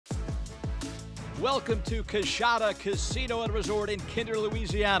Welcome to Coshada Casino and Resort in Kinder,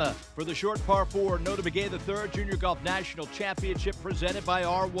 Louisiana for the short par 4 Notah Begay III Junior Golf National Championship presented by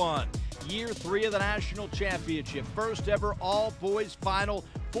R1. Year 3 of the National Championship. First ever all-boys final,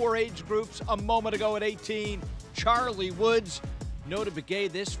 4 age groups a moment ago at 18. Charlie Woods, Notah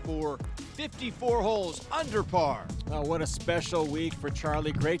Begay, this for 54 holes under par. Oh, what a special week for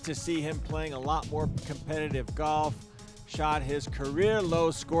Charlie. Great to see him playing a lot more competitive golf. Shot his career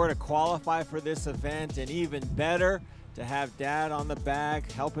low score to qualify for this event, and even better to have Dad on the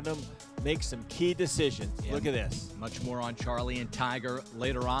bag helping him make some key decisions. Yeah, look at this. Much more on Charlie and Tiger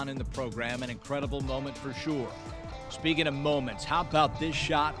later on in the program. An incredible moment for sure. Speaking of moments, how about this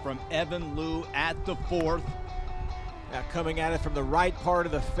shot from Evan Liu at the 4th? Now coming at it from the right part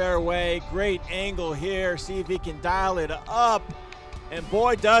of the fairway. Great angle here. See if he can dial it up. And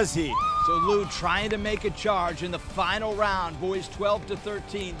boy, does he. So Liu trying to make a charge in the final round. Boys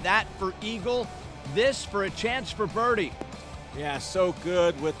 12-13. That for eagle. This for a chance for birdie. Yeah, so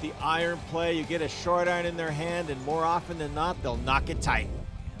good with the iron play. You get a short iron in their hand, and more often than not, they'll knock it tight.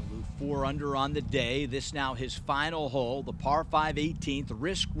 Yeah, Liu 4 under on the day. This now his final hole, the par 5 18th.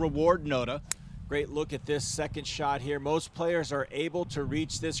 Risk reward Notah. Great look at this second shot here. Most players are able to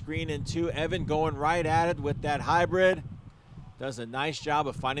reach this green in 2. Evan going right at it with that hybrid. Does a nice job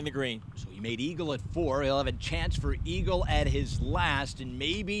of finding the green. So he made eagle at 4. He'll have a chance for eagle at his last, and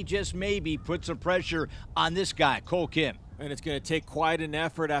maybe, just maybe, put some pressure on this guy, Cole Kim. And it's going to take quite an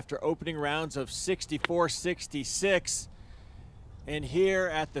effort after opening rounds of 64-66. And here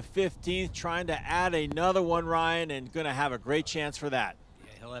at the 15th, trying to add another one, Ryan, and going to have a great chance for that.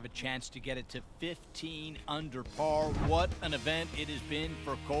 Yeah, he'll have a chance to get it to 15 under par. What an event it has been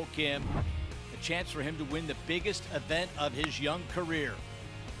for Cole Kim. Chance for him to win the biggest event of his young career.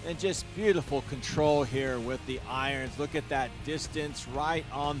 And just beautiful control here with the irons. Look at that distance right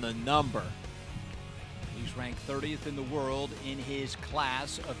on the number. He's ranked 30th in the world in his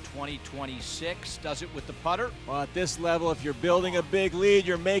class of 2026. Does it with the putter. Well, at this level, if you're building a big lead,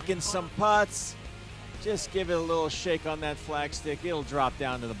 you're making some putts, just give it a little shake on that flag stick. It'll drop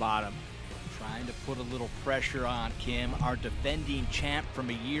down to the bottom. Trying to put a little pressure on Kim, our defending champ from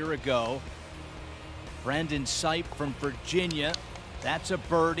a year ago. Brendan Sipe from Virginia. That's a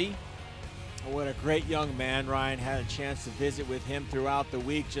birdie. Oh, what a great young man. Ryan had a chance to visit with him throughout the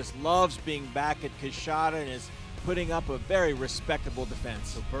week. Just loves being back at Coshada and is putting up a very respectable defense.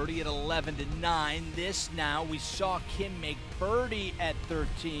 So birdie at 11-9. This now, we saw Kim make birdie at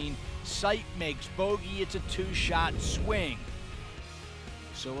 13. Sipe makes bogey. It's a 2-shot swing.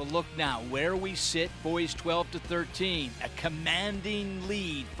 So a look now where we sit, boys 12-13. A commanding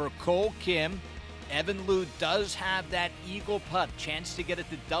lead for Cole Kim. Evan Liu does have that eagle putt, chance to get it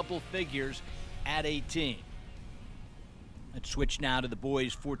to double figures at 18. Let's switch now to the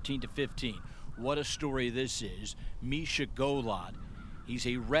boys 14-15. What a story this is. Misha Golod, he's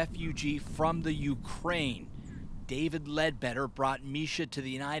a refugee from the Ukraine. David Ledbetter brought Misha to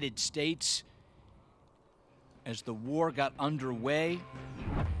the United States as the war got underway.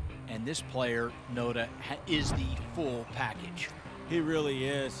 And this player, Notah, is the full package. He really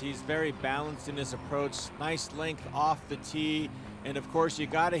is. He's very balanced in his approach. Nice length off the tee. And of course, you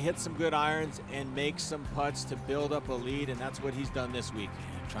got to hit some good irons and make some putts to build up a lead, and that's what he's done this week.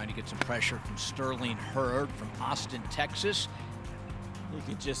 And trying to get some pressure from Sterling Hurd from Austin, Texas. You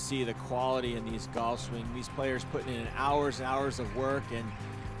can just see the quality in these golf swings. These players putting in hours and hours of work, and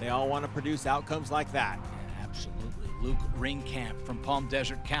they all want to produce outcomes like that. Yeah, absolutely. Luke Ringkamp from Palm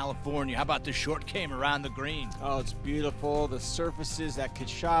Desert, California. How about the short game around the green? Oh, it's beautiful. The surfaces at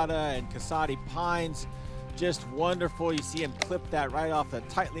Coshada and Casati Pines, just wonderful. You see him clip that right off the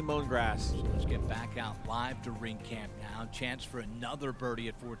tightly mown grass. So let's get back out live to Ringkamp now. Chance for another birdie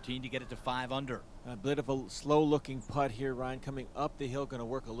at 14 to get it to 5 under. A bit of a slow-looking putt here, Ryan, coming up the hill, going to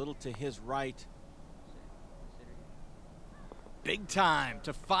work a little to his right. Big time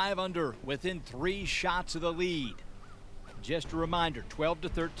to 5 under within 3 shots of the lead. Just a reminder,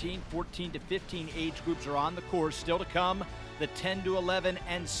 12-13, 14-15 age groups are on the course. Still to come, the 10-11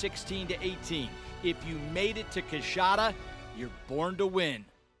 and 16-18. If you made it to Coshada, you're born to win.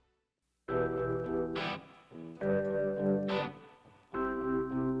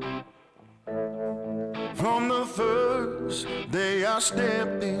 From the first day I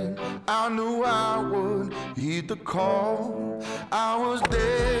stepped in, I knew I would heed the call. I was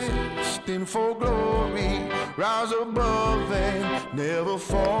destined for glory, rise above and never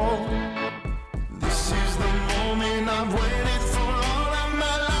fall. This is the moment I've waited for all of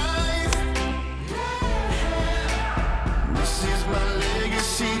my life. This is my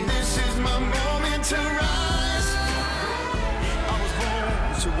legacy, this is my moment to rise. I was born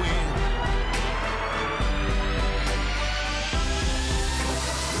to win.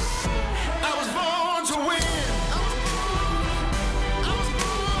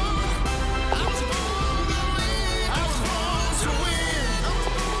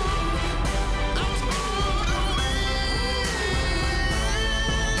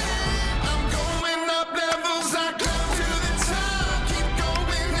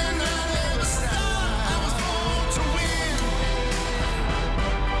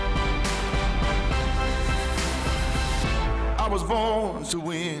 was born to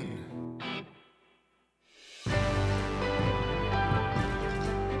win.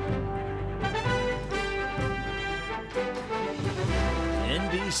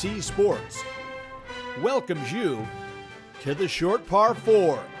 NBC Sports welcomes you to the short par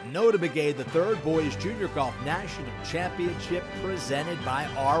 4 Notah Begay III Boys Junior Golf National Championship presented by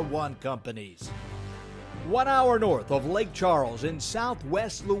R1 Companies. 1 hour north of Lake Charles in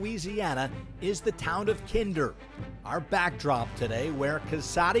southwest Louisiana is the town of Kinder. Our backdrop today where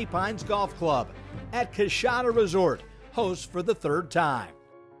Casati Pines Golf Club at Coshada Resort hosts for the third time.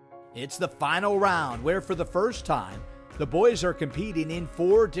 It's the final round where for the first time the boys are competing in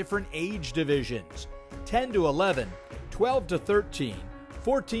 4 different age divisions: 10 to 11, 12 to 13,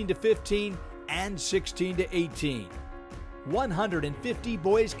 14 to 15, and 16 to 18. 150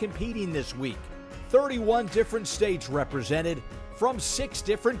 boys competing this week, 31 different states represented from 6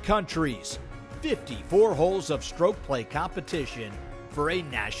 different countries, 54 holes of stroke play competition for a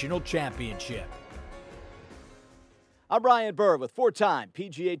national championship. I'm Brian Burr with 4-time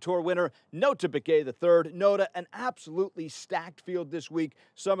PGA Tour winner Notah Begay III. Notah, an absolutely stacked field this week.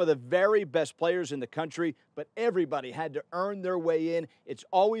 Some of the very best players in the country, but everybody had to earn their way in. It's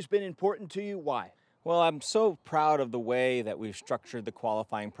always been important to you. Why? Well, I'm so proud of the way that we've structured the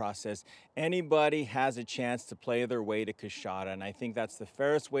qualifying process. Anybody has a chance to play their way to Coshada, and I think that's the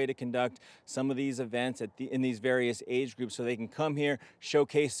fairest way to conduct some of these events in these various age groups so they can come here,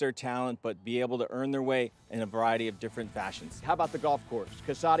 showcase their talent, but be able to earn their way in a variety of different fashions. How about the golf course?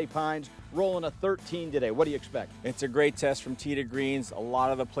 Casati Pines rolling a 13 today. What do you expect? It's a great test from tee to greens. A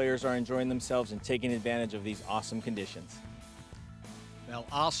lot of the players are enjoying themselves and taking advantage of these awesome conditions. Well,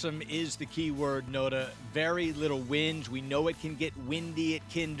 awesome is the key word, Notah. Very little winds. We know it can get windy at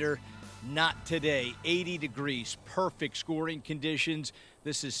Kinder. Not today. 80 degrees, perfect scoring conditions.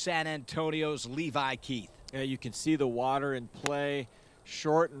 This is San Antonio's Levi Keith. Yeah, you can see the water in play,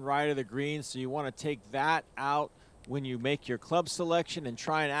 short and right of the green, so you want to take that out when you make your club selection and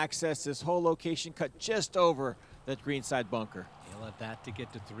try and access this whole location cut just over that greenside bunker. He'll have that to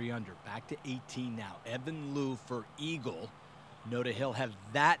get to 3 under. Back to 18 now. Evan Liu for eagle. Notah, he'll have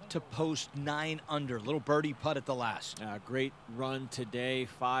that to post 9 under. Little birdie putt at the last. Great run today.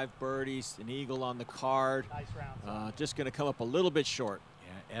 5 birdies, an eagle on the card. Nice round. Just going to come up a little bit short.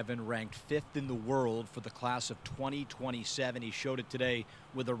 Yeah, Evan ranked 5th in the world for the class of 2027. He showed it today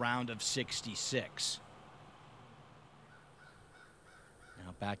with a round of 66.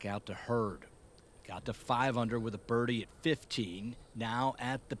 Now back out to Hurd. Got to 5 under with a birdie at 15. Now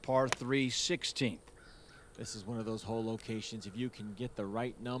at the par 3 16th. This is one of those hole locations. If you can get the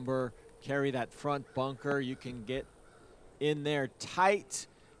right number, carry that front bunker, you can get in there tight,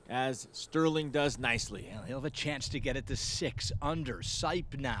 as Sterling does nicely. Yeah, he'll have a chance to get it to 6 under.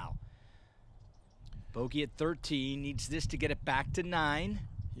 Sipe now. Bogey at 13, needs this to get it back to 9.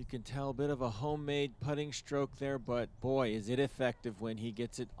 You can tell a bit of a homemade putting stroke there, but boy, is it effective when he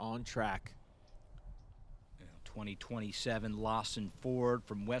gets it on track. 2027 Lawson Ford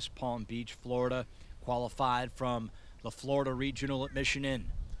from West Palm Beach, Florida. Qualified from the Florida Regional at Mission Inn.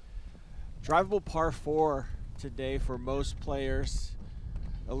 Drivable par 4 today for most players.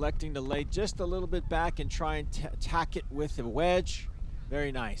 Electing to lay just a little bit back and try and tack it with a wedge.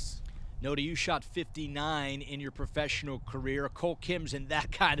 Very nice. Notah, you shot 59 in your professional career. Cole Kim's in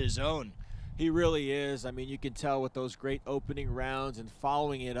that kind of zone. He really is. I mean, you can tell with those great opening rounds and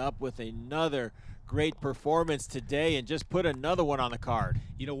following it up with another great performance today and just put another one on the card.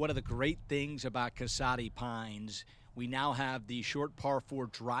 You know, one of the great things about Casati Pines, we now have the short par 4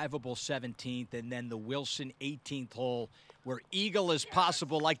 drivable 17th and then the Wilson 18th hole where eagle is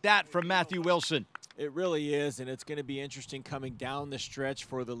possible, like that from Matthew Wilson. It really is, and it's going to be interesting coming down the stretch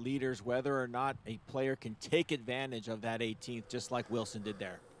for the leaders whether or not a player can take advantage of that 18th just like Wilson did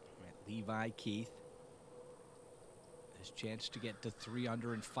there. Levi Keith. His chance to get to 3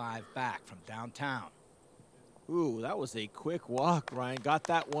 under and 5 back from downtown. Ooh, that was a quick walk, Ryan. Got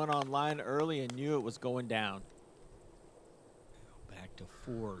that one online early and knew it was going down. Back to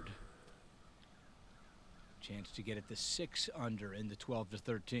Ford. Chance to get it to 6 under in the 12 to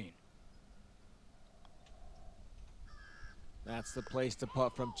 13. That's the place to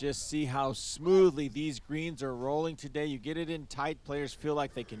putt from. Just see how smoothly these greens are rolling today. You get it in tight, players feel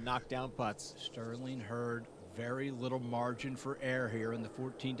like they can knock down putts. Sterling Hurd, very little margin for error here in the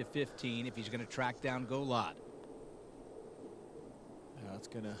 14 to 15 if he's going to track down Golod. It's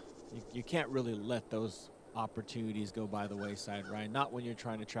gonna, you can't really let those opportunities go by the wayside, Ryan. Not when you're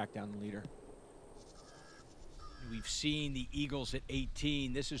trying to track down the leader. We've seen the Eagles at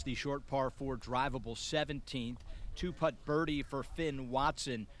 18. This is the short par 4 drivable 17th. 2-putt birdie for Finn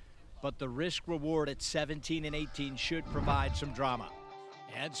Watson. but the risk reward at 17 and 18 should provide some drama.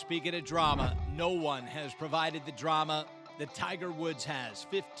 And speaking of drama, no one has provided the drama that Tiger Woods has.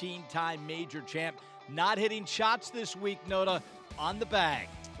 15-time major champ, not hitting shots this week, Notah, on the bag.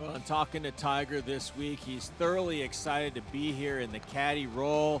 Well, in talking to Tiger this week, he's thoroughly excited to be here in the caddy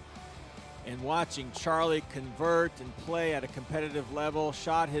role and watching Charlie convert and play at a competitive level.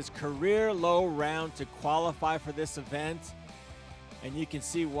 Shot his career low round to qualify for this event. And you can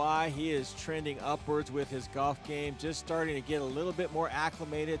see why he is trending upwards with his golf game, just starting to get a little bit more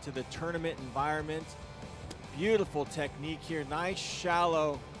acclimated to the tournament environment. Beautiful technique here, nice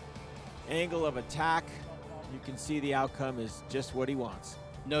shallow angle of attack. You can see the outcome is just what he wants.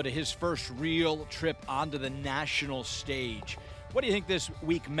 Notah, his first real trip onto the national stage. What do you think this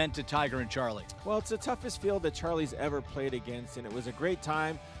week meant to Tiger and Charlie? Well, it's the toughest field that Charlie's ever played against, and it was a great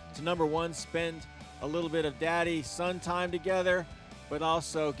time to, number one, spend a little bit of daddy-son time together, but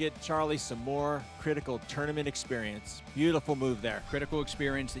also get Charlie some more critical tournament experience. Beautiful move there. Critical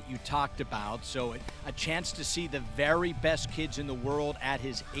experience that you talked about, so a chance to see the very best kids in the world at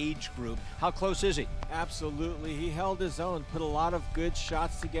his age group. How close is he? Absolutely, he held his own, put a lot of good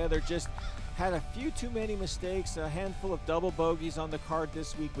shots together, just had a few too many mistakes, a handful of double bogeys on the card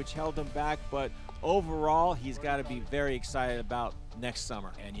this week, which held him back, but overall, he's got to be very excited about next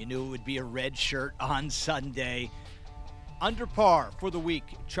summer. And you knew it would be a red shirt on Sunday. Under par for the week,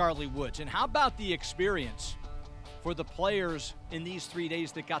 Charlie Woods. And how about the experience for the players in these 3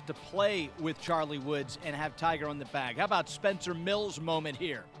 days that got to play with Charlie Woods and have Tiger on the bag? How about Spencer Mills' moment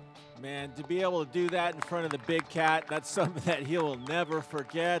here? Man, to be able to do that in front of the big cat, that's something that he'll never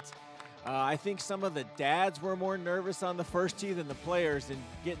forget. I think some of the dads were more nervous on the first tee than the players in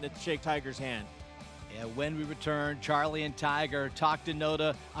getting to shake Tiger's hand. Yeah, when we return, Charlie and Tiger talk to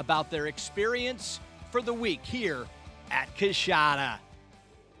Notah about their experience for the week here at Coushatta.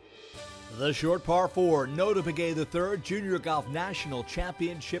 The short par 4 Notah Begay III Junior Golf National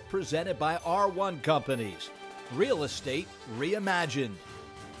Championship presented by R1 Companies. Real estate reimagined.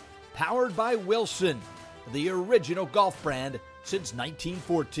 Powered by Wilson, the original golf brand since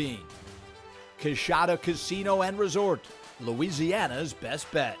 1914. Coushatta Casino and Resort, Louisiana's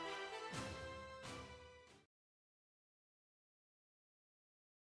best bet.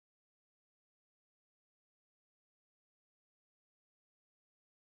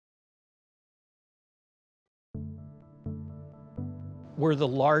 We're the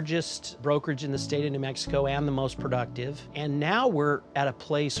largest brokerage in the state of New Mexico and the most productive. And now we're at a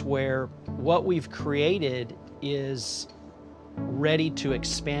place where what we've created is ready to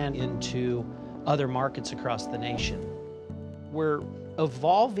expand into other markets across the nation. We're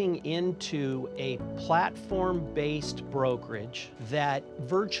evolving into a platform-based brokerage that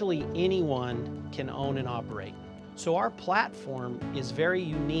virtually anyone can own and operate. So our platform is very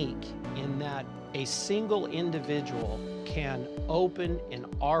unique in that a single individual can open an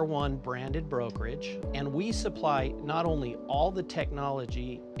R1 branded brokerage, and we supply not only all the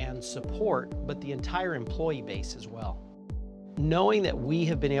technology and support, but the entire employee base as well. Knowing that we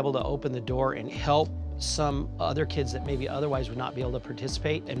have been able to open the door and help some other kids that maybe otherwise would not be able to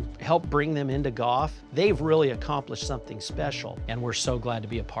participate and help bring them into golf, they've really accomplished something special, and we're so glad to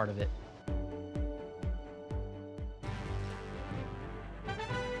be a part of it.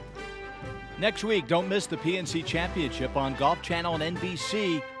 Next week, don't miss the PNC Championship on Golf Channel and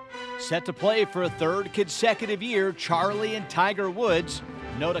NBC. Set to play for a third consecutive year, Charlie and Tiger Woods.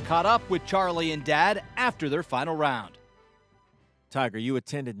 Notah caught up with Charlie and Dad after their final round. Tiger, you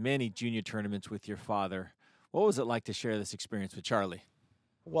attended many junior tournaments with your father. What was it like to share this experience with Charlie?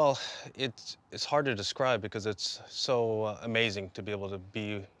 Well, it's hard to describe because it's so amazing to be able to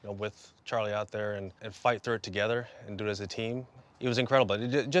be with Charlie out there and fight through it together and do it as a team. It was incredible.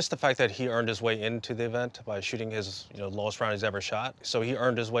 Just the fact that he earned his way into the event by shooting his lowest round he's ever shot. So he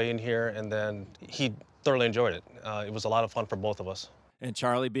earned his way in here, and then he thoroughly enjoyed it. It was a lot of fun for both of us. And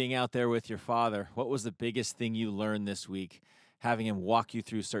Charlie, being out there with your father, what was the biggest thing you learned this week, having him walk you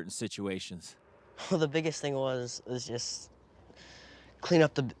through certain situations? Well, the biggest thing was just clean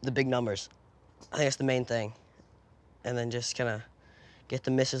up the big numbers. I think that's the main thing. And then just kind of get the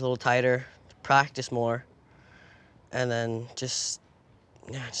misses a little tighter, practice more, and then just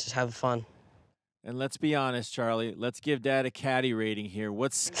have fun. And let's be honest, Charlie, let's give Dad a caddy rating here.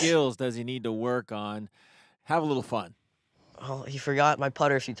 What skills does he need to work on? Have a little fun. Oh, he forgot my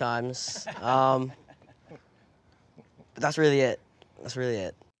putter a few times. But that's really it. That's really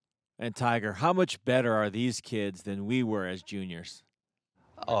it. And Tiger, how much better are these kids than we were as juniors?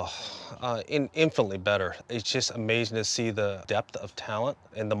 Infinitely better. It's just amazing to see the depth of talent,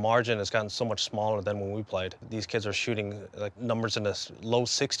 and the margin has gotten so much smaller than when we played. These kids are shooting like numbers in the low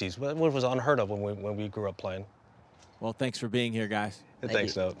 60s, which was unheard of when we grew up playing. Well, thanks for being here, guys.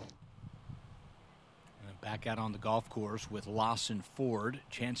 Thanks, Note. Back out on the golf course with Lawson Ford.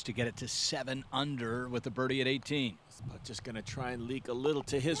 Chance to get it to 7 under with a birdie at 18. But just going to try and leak a little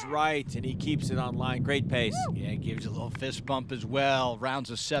to his right, and he keeps it on line. Great pace. Yeah, gives a little fist bump as well.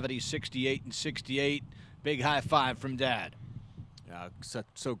 Rounds of 70, 68, and 68. Big high five from Dad.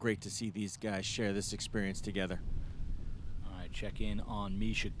 So great to see these guys share this experience together. All right, check in on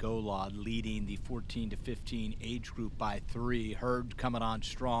Misha Golod leading the 14 to 15 age group by 3. Hurd coming on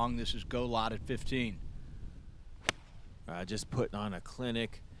strong. This is Golod at 15. Just putting on a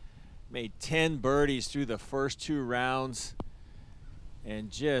clinic. Made 10 birdies through the first 2 rounds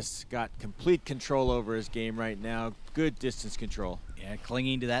and just got complete control over his game right now. Good distance control. Yeah,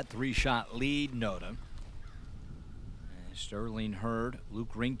 clinging to that 3-shot lead, Notah. Sterling Hurd,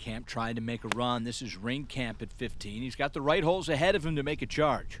 Luke Ringkamp trying to make a run. This is Ringkamp at 15. He's got the right holes ahead of him to make a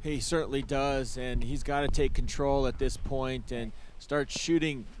charge. He certainly does, and he's got to take control at this point and start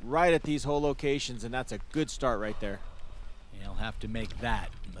shooting right at these hole locations, and that's a good start right there. He'll have to make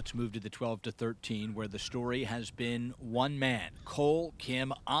that. Let's move to the 12 to 13, where the story has been one man. Cole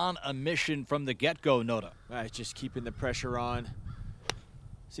Kim on a mission from the get-go, Notah. Just keeping the pressure on.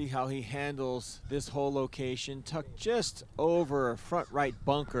 See how he handles this hole location. Tucked just over a front right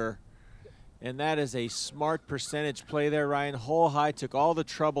bunker. And that is a smart percentage play there, Ryan. Hole high took all the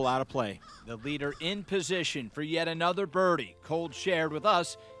trouble out of play. The leader in position for yet another birdie. Cole shared with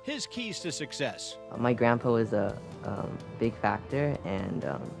us his keys to success. My grandpa was a big factor, and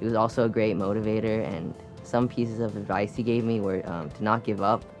he was also a great motivator, and some pieces of advice he gave me were to not give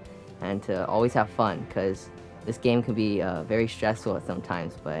up and to always have fun, because this game can be very stressful at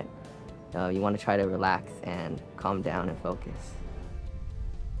sometimes, but you want to try to relax and calm down and focus.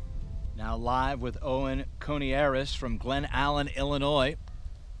 Now live with Owen Konieris from Glen Allen, Illinois.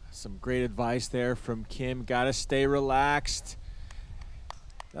 Some great advice there from Kim. Got to stay relaxed.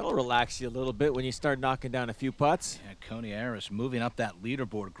 That'll relax you a little bit when you start knocking down a few putts. Yeah, Konieris moving up that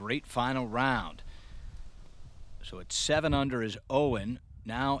leaderboard. Great final round. So it's 7 under is Owen.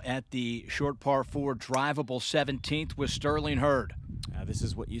 Now at the short par 4 drivable 17th with Sterling Hurd. This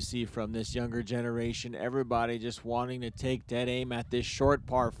is what you see from this younger generation. Everybody just wanting to take dead aim at this short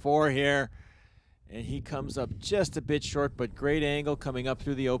par 4 here. And he comes up just a bit short, but great angle coming up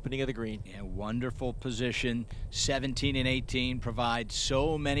through the opening of the green. Yeah, wonderful position. 17 and 18 provide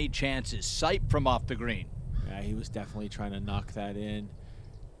so many chances. Sipe from off the green. Yeah, he was definitely trying to knock that in.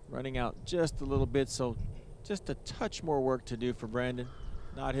 Running out just a little bit, so just a touch more work to do for Brandon.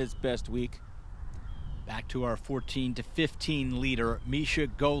 Not his best week. Back to our 14 to 15 leader, Misha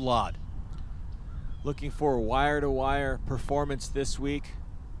Golod. Looking for a wire-to-wire performance this week.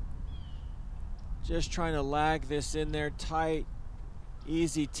 Just trying to lag this in there tight.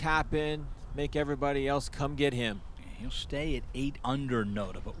 Easy tap in. Make everybody else come get him. He'll stay at 8 under,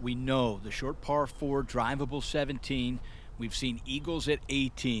 Notah, but we know the short par 4 drivable 17. We've seen eagles at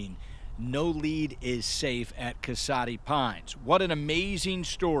 18. No lead is safe at Casati Pines. What an amazing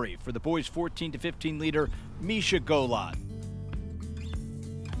story for the boys' 14 to 15 leader, Misha Golod.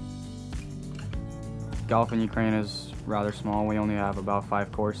 Golf in Ukraine is rather small. We only have about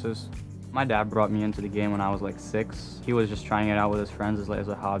 5 courses. My dad brought me into the game when I was like 6. He was just trying it out with his friends as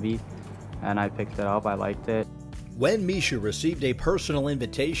a hobby, and I picked it up. I liked it. When Misha received a personal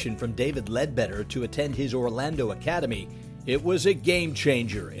invitation from David Ledbetter to attend his Orlando Academy, it was a game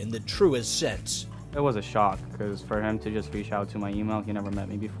changer in the truest sense. It was a shock, because for him to just reach out to my email, he never met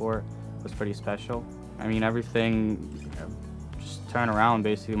me before, was pretty special. I mean, everything just turned around.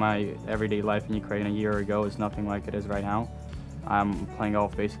 Basically, my everyday life in Ukraine a year ago is nothing like it is right now. I'm playing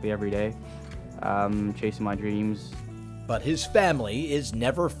golf basically every day, chasing my dreams. But his family is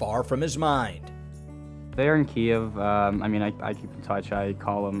never far from his mind. They're in Kiev. I mean, I keep in touch. I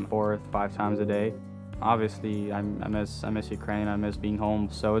call them 4 or 5 times a day. Obviously, I miss Ukraine. I miss being home.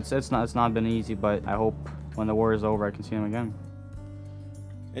 So it's not been easy, but I hope when the war is over, I can see them again.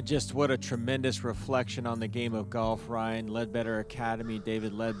 And just what a tremendous reflection on the game of golf, Ryan. Ledbetter Academy,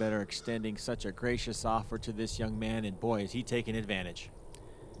 David Ledbetter extending such a gracious offer to this young man, and boy, is he taking advantage.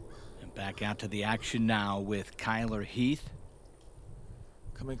 And back out to the action now with Kyler Heath.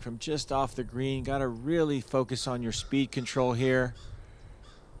 Coming from just off the green, got to really focus on your speed control here.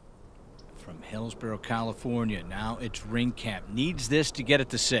 From Hillsborough, California, now it's Ringkamp. Needs this to get it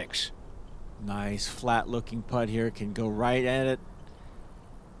to 6. Nice flat-looking putt here, can go right at it.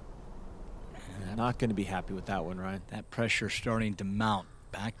 Not going to be happy with that one, Ryan. That pressure starting to mount.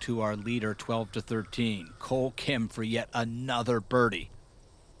 Back to our leader, 12 to 13. Cole Kim for yet another birdie.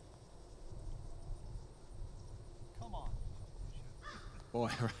 Boy,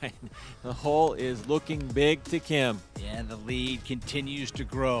 right. The hole is looking big to Kim. Yeah, the lead continues to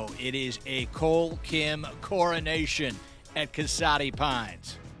grow. It is a Cole Kim coronation at Casati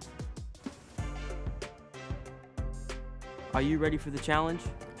Pines. Are you ready for the challenge?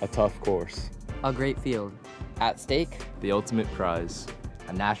 A tough course. A great field. At stake, The ultimate prize.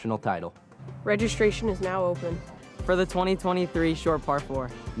 a national title. Registration is now open. For the 2023 Short Par 4.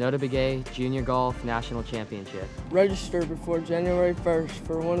 Notah Begay Junior Golf National Championship. Register before January 1st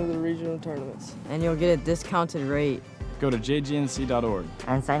for one of the regional tournaments. And you'll get a discounted rate. Go to jgnc.org.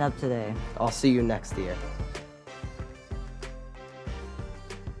 And sign up today. I'll see you next year.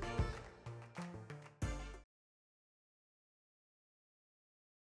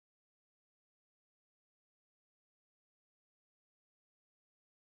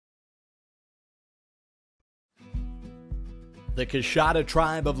 The Coushatta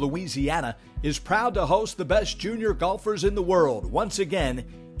tribe of Louisiana is proud to host the best junior golfers in the world once again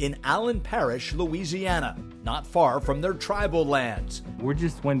in Allen Parish, Louisiana, not far from their tribal lands. We're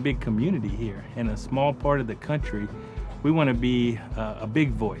just one big community here in a small part of the country. We want to be a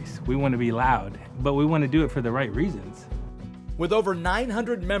big voice. We want to be loud, but we want to do it for the right reasons. With over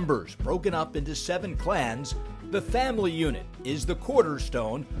 900 members broken up into 7 clans, the family unit is the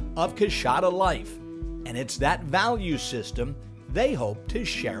cornerstone of Coushatta life. And it's that value system they hope to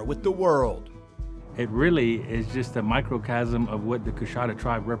share with the world. It really is just a microcosm of what the Coushatta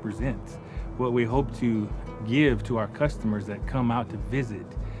tribe represents, what we hope to give to our customers that come out to visit,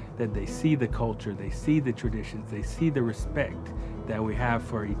 that they see the culture, they see the traditions, they see the respect that we have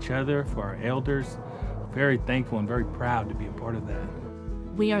for each other, for our elders. Very thankful and very proud to be a part of that.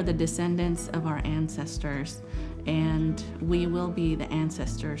 We are the descendants of our ancestors, and we will be the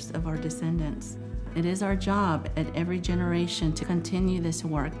ancestors of our descendants. It is our job at every generation to continue this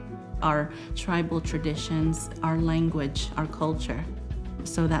work, our tribal traditions, our language, our culture,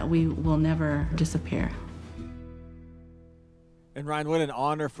 so that we will never disappear. And Ryan, what an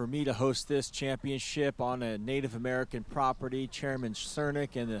honor for me to host this championship on a Native American property. Chairman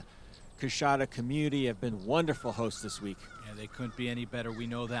Cernick and the Coushatta community have been wonderful hosts this week. Yeah, they couldn't be any better, we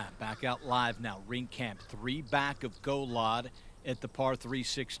know that. Back out live now, ring camp, 3 back of Golod at the par 3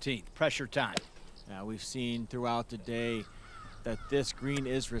 16th. Pressure time. Now we've seen throughout the day that this green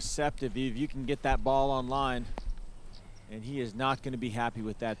is receptive. If you can get that ball on line, and he is not going to be happy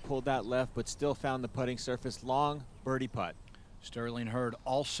with that. Pulled that left, but still found the putting surface. Long birdie putt. Sterling Hurd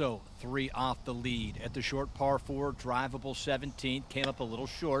also 3 off the lead at the short par 4, drivable 17th. Came up a little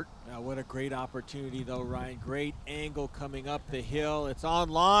short. Now what a great opportunity though, Ryan. Great angle coming up the hill. It's on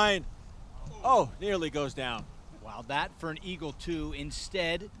line. Oh, nearly goes down. Wow, that for an eagle 2.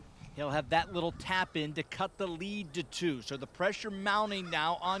 Instead, he'll have that little tap in to cut the lead to 2. So the pressure mounting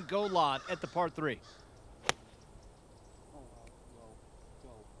now on Golod at the par 3.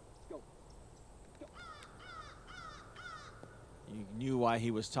 You knew why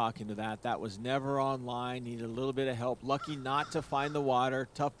he was talking to that. That was never on line. Needed a little bit of help. Lucky not to find the water.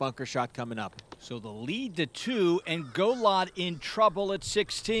 Tough bunker shot coming up. So the lead to 2 and Golod in trouble at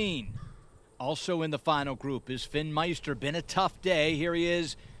 16. Also in the final group is Finn Meister. Been a tough day. Here he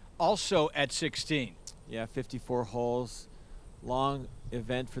is also at 16. Yeah, 54 holes. Long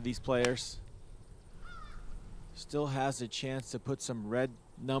event for these players. Still has a chance to put some red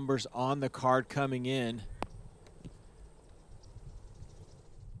numbers on the card coming in.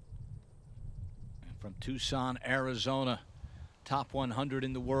 From Tucson, Arizona, top 100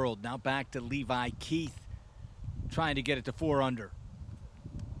 in the world. Now back to Levi Keith, trying to get it to 4 under.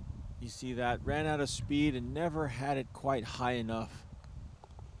 You see that, ran out of speed and never had it quite high enough.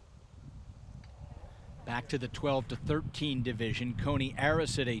 Back to the 12 to 13 division. Coney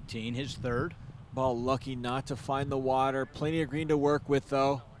Aris at 18, his 3rd. Ball lucky not to find the water. Plenty of green to work with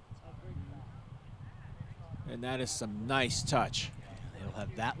though. And that is some nice touch. He'll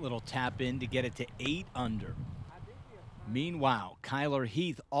have that little tap in to get it to 8 under. Meanwhile, Kyler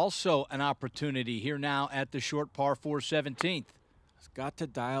Heath also an opportunity here now at the short par 4 17th. He's got to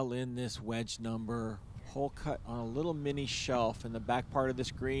dial in this wedge number. Hole cut on a little mini shelf in the back part of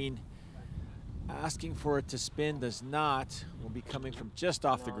this green. Asking for it to spin does not. Will be coming from just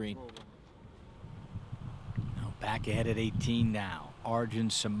off the green. Now back ahead at 18 now. Arjun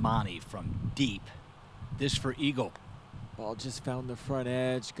Samani from deep. This for eagle. Ball just found the front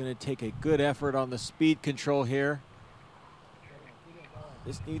edge. Going to take a good effort on the speed control here.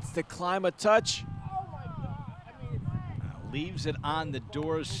 This needs to climb a touch. Leaves it on the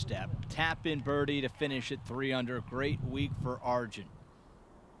doorstep. Tap in birdie to finish at 3 under. Great week for Arjun.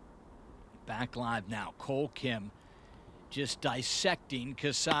 Back live now. Cole Kim just dissecting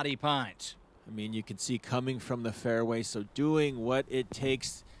Casati Pines. I mean, you can see coming from the fairway, so doing what it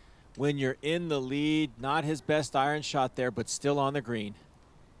takes when you're in the lead. Not his best iron shot there, but still on the green.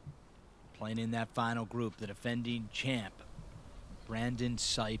 Playing in that final group, the defending champ, Brandon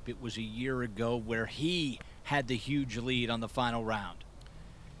Sipe. It was a year ago where he had the huge lead on the final round.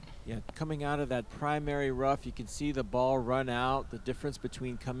 Yeah, coming out of that primary rough, you can see the ball run out. The difference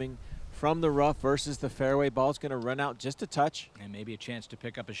between coming from the rough versus the fairway, ball's going to run out just a touch. And maybe a chance to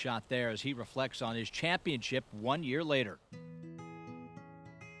pick up a shot there as he reflects on his championship 1 year later.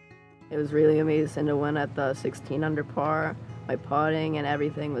 It was really amazing to win at the 16 under par. My putting and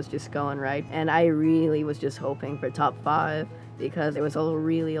everything was just going right. And I really was just hoping for top 5 because there was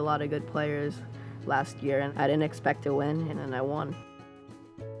really a lot of good players last year and I didn't expect to win, and then I won.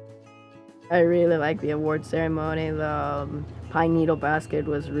 I really like the award ceremony. The pine needle basket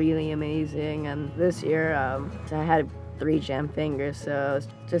was really amazing, and this year I had 3 jam fingers, so I was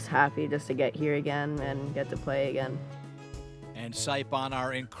just happy just to get here again and get to play again. And Sipe on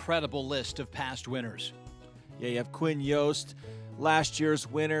our incredible list of past winners. Yeah, you have Quinn Yost, last year's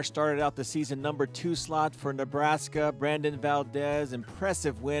winner, started out the season #2 slot for Nebraska. Brandon Valdez,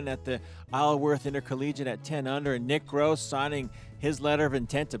 impressive win at the Isleworth Intercollegiate at 10 under. And Nick Gross signing his letter of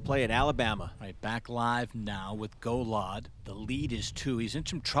intent to play at Alabama. Right, back live now with Golod. The lead is 2. He's in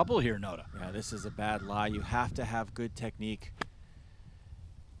some trouble here, Notah. Yeah, this is a bad lie. You have to have good technique.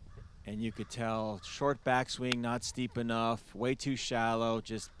 And you could tell, short backswing, not steep enough, way too shallow,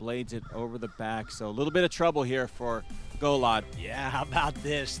 just blades it over the back. So a little bit of trouble here for Golod. Yeah, how about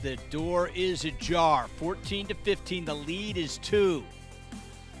this? The door is ajar. 14-15, the lead is 2.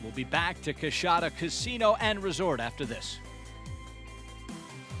 We'll be back to Coshada Casino and Resort after this.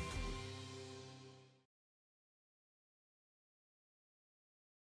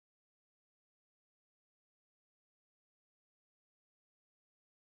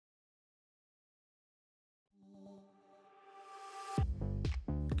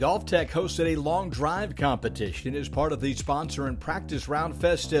 Golf Tech hosted a long drive competition as part of the sponsor and practice round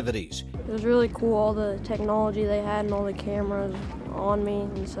festivities. It was really cool, all the technology they had and all the cameras on me,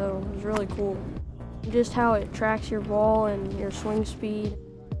 and so it was really cool. Just how it tracks your ball and your swing speed.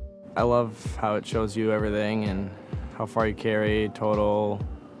 I love how it shows you everything and how far you carry, total,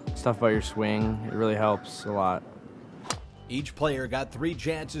 stuff about your swing. It really helps a lot. Each player got 3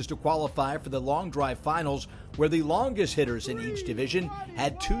 chances to qualify for the long drive finals, where the longest hitters in each division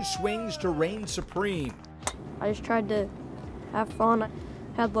had 2 swings to reign supreme. I just tried to have fun. I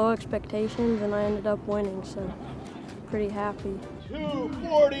had low expectations and I ended up winning, so pretty happy.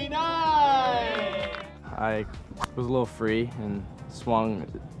 249! I was a little free and swung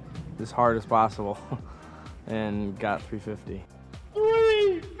as hard as possible and got 350.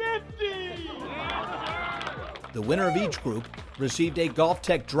 350! The winner of each group received a Golf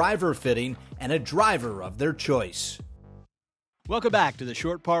Tech driver fitting and a driver of their choice. Welcome back to the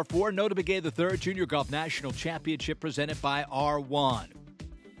short par 4 Notah Begay III Junior Golf National Championship presented by R1.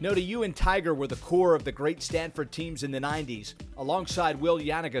 Notah, you and Tiger were the core of the great Stanford teams in the 90s, alongside Will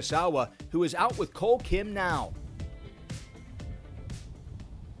Yanagasawa, who is out with Cole Kim now.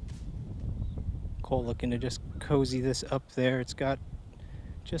 Cole looking to just cozy this up there. It's got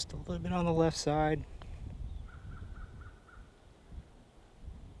just a little bit on the left side.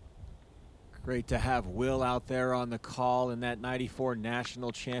 Great to have Will out there on the call in that 94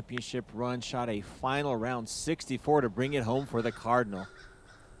 National Championship run. Shot a final round 64 to bring it home for the Cardinal.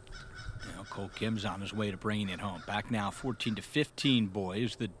 Now Cole Kim's on his way to bringing it home. Back now 14-15,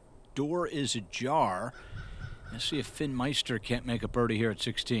 boys. The door is ajar. Let's see if Finn Meister can't make a birdie here at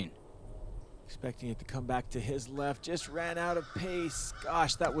 16. Expecting it to come back to his left. Just ran out of pace.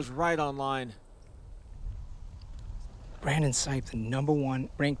 Gosh, that was right on line. Brandon Sipe, the #1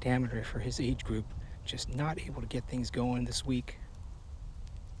 ranked amateur for his age group, just not able to get things going this week.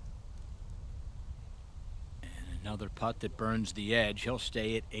 And another putt that burns the edge. He'll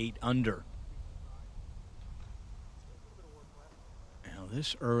stay at 8 under. Now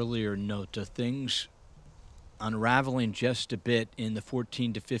this earlier Notah, things unraveling just a bit in the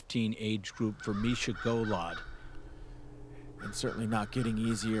 14-15 age group for Misha Golod. And certainly not getting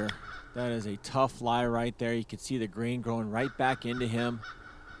easier. That is a tough lie right there. You can see the green going right back into him.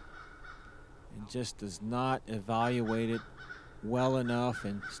 And just does not evaluate it well enough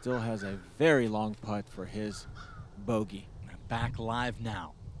and still has a very long putt for his bogey. Back live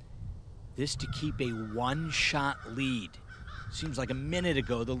now. This to keep a 1-shot lead. Seems like a minute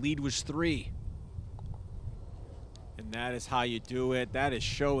ago the lead was 3. And that is how you do it. That is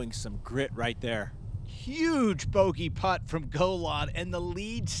showing some grit right there. Huge bogey putt from Golod, and the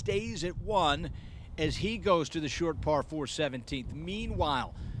lead stays at 1 as he goes to the short par 4 17th.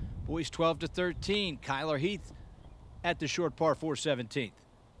 Meanwhile, boys 12 to 13, Kyler Heath at the short par 4 17th.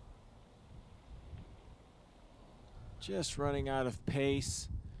 Just running out of pace.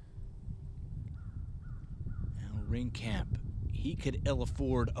 Now Ringkamp, he could ill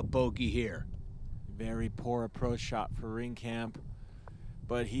afford a bogey here. Very poor approach shot for Ringkamp,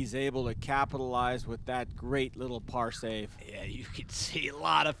 but he's able to capitalize with that great little par save. Yeah, you can see a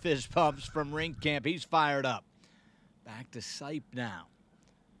lot of fist pumps from Ringkamp. He's fired up. Back to Sipe now.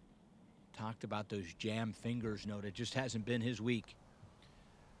 Talked about those jam fingers, Notah. It just hasn't been his week.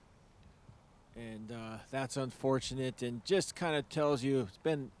 And that's unfortunate, and just kind of tells you it's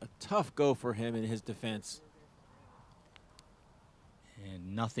been a tough go for him in his defense.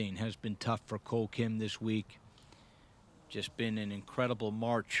 And nothing has been tough for Cole Kim this week. Just been an incredible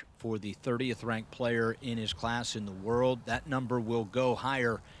march for the 30th ranked player in his class in the world. That number will go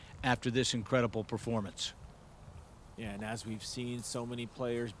higher after this incredible performance. Yeah, and as we've seen, so many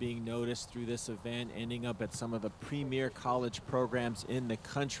players being noticed through this event, ending up at some of the premier college programs in the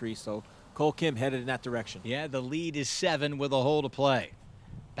country. So Cole Kim headed in that direction. Yeah, the lead is 7 with a hole to play.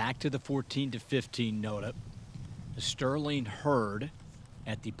 Back to the 14 to 15 Notah. Sterling Hurd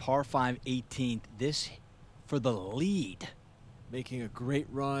at the par 5 18th. This for the lead. Making a great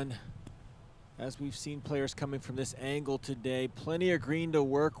run. As we've seen players coming from this angle today, plenty of green to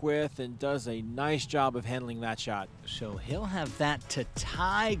work with, and does a nice job of handling that shot. So he'll have that to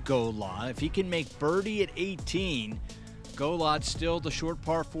tie Golod. If he can make birdie at 18, Golod still the short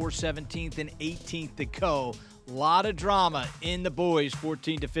par 4 17th and 18th to go. A lot of drama in the boys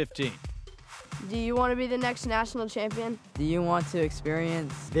 14 to 15. Do you want to be the next national champion? Do you want to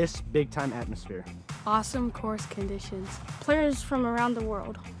experience this big-time atmosphere? Awesome course conditions. Players from around the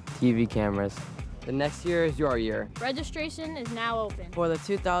world. TV cameras. The next year is your year. Registration is now open. for the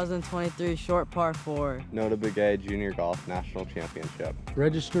 2023 short par 4? Notah Begay Junior Golf National Championship.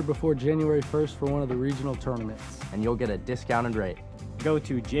 Register before January 1st for one of the regional tournaments. And you'll get a discounted rate. Go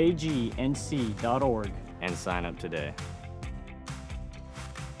to jgnc.org And sign up today.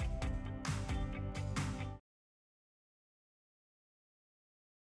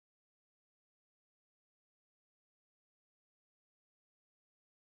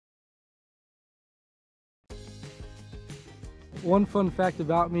 One fun fact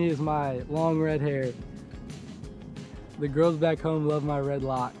about me is my long red hair. The girls back home love my red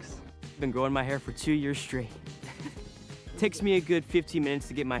locks. Been growing my hair for 2 years straight. Takes me a good 15 minutes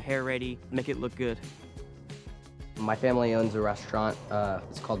to get my hair ready, make it look good. My family owns a restaurant.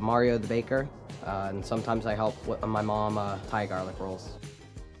 It's called Mario the Baker. And sometimes I help my mom tie garlic rolls.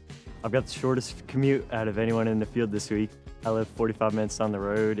 I've got the shortest commute out of anyone in the field this week. I live 45 minutes on the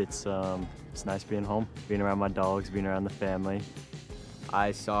road. It's nice being home, being around my dogs, being around the family.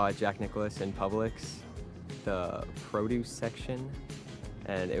 I saw Jack Nicklaus in Publix, the produce section,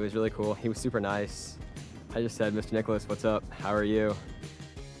 and it was really cool. He was super nice. I just said, Mr. Nicklaus, what's up? How are you?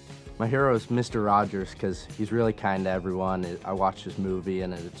 My hero is Mr. Rogers because he's really kind to everyone. I watched his movie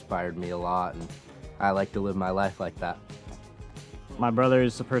and it inspired me a lot, and I like to live my life like that. My brother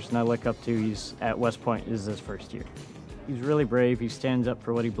is the person I look up to. He's at West Point. This is his first year. He's really brave. He stands up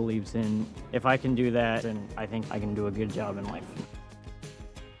for what he believes in. If I can do that, then I think I can do a good job in life.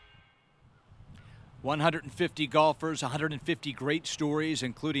 150 golfers, 150 great stories,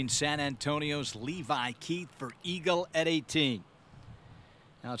 including San Antonio's Levi Keith for Eagle at 18.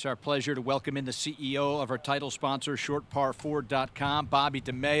 Now it's our pleasure to welcome in the CEO of our title sponsor, ShortPar4.com, Bobby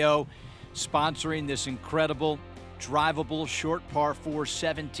DeMeo, sponsoring this incredible drivable short par 4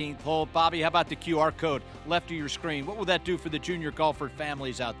 17th hole. Bobby, how about the QR code left of your screen? What will that do for the junior golfer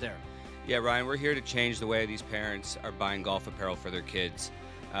families out there? Yeah, Ryan, we're here to change the way these parents are buying golf apparel for their kids.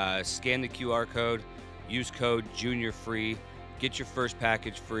 Scan the QR code, use code JUNIORFREE, get your first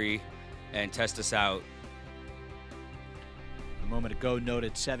package free, and test us out. A moment ago,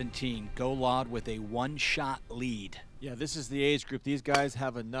 noted 17, Golod with a one-shot lead. Yeah, this is the age group. These guys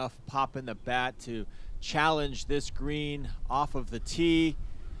have enough pop in the bat to challenge this green off of the tee,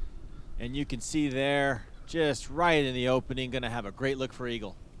 and you can see there just right in the opening, going to have a great look for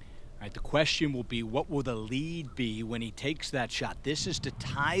eagle. All right, the question will be, what will the lead be when he takes that shot? This is to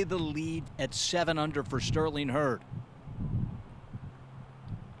tie the lead at 7 under for Sterling Hurd.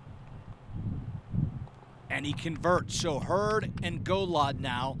 And he converts, so Hurd and Golod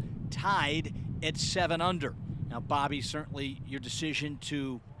now tied at 7 under. Now, Bobby, certainly your decision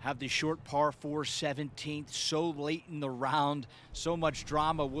to have the short par 4 17th so late in the round, so much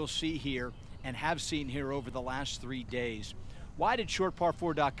drama we'll see here and have seen here over the last 3 days. Why did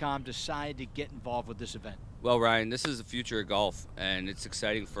ShortPar4.com decide to get involved with this event? Well, Ryan, this is the future of golf, and it's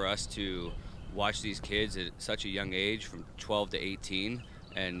exciting for us to watch these kids at such a young age, from 12 to 18,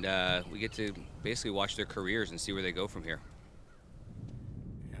 and we get to basically watch their careers and see where they go from here.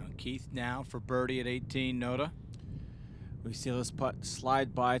 Keith now for birdie at 18, Notah. We see this putt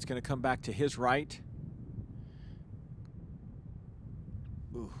slide by. It's going to come back to his right.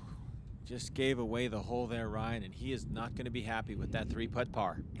 Ooh, just gave away the hole there, Ryan, and he is not going to be happy with that 3-putt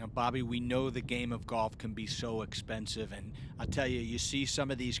par. You know, Bobby, we know the game of golf can be so expensive, and I'll tell you, you see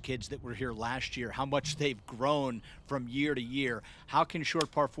some of these kids that were here last year, how much they've grown from year to year. How can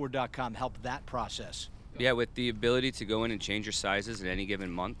ShortPar4.com help that process? Yeah, with the ability to go in and change your sizes at any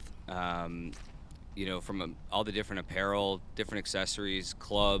given month, you know, from all the different apparel, different accessories,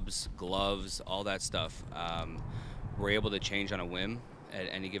 clubs, gloves, all that stuff, we're able to change on a whim at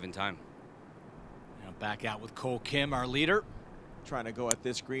any given time. Now back out with Cole Kim, our leader. Trying to go at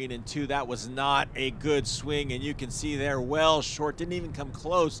this green in 2. That was not a good swing, and you can see there well short. Didn't even come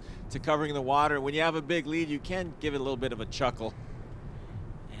close to covering the water. When you have a big lead, you can give it a little bit of a chuckle.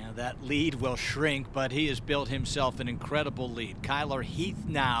 Yeah, that lead will shrink, but he has built himself an incredible lead. Kyler Heath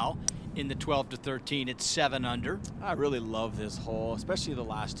now in the 12 to 13 at 7 under. I really love this hole, especially the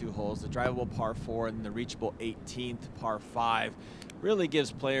last 2 holes, the drivable par 4 and the reachable 18th par 5. Really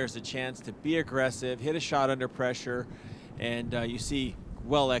gives players a chance to be aggressive, hit a shot under pressure, and you see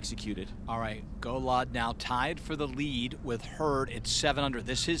well executed. All right, Golod now tied for the lead with Hurd at 7 under.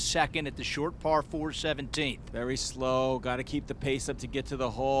 This is second at the short par 4 17th. Very slow, got to keep the pace up to get to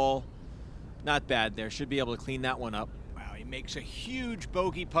the hole. Not bad there, should be able to clean that one up. Wow, he makes a huge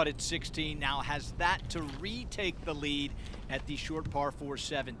bogey putt at 16, now has that to retake the lead at the short par 4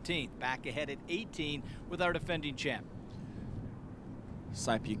 17th. Back ahead at 18 with our defending champ.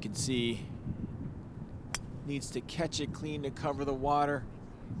 Sipe, you can see, needs to catch it clean to cover the water.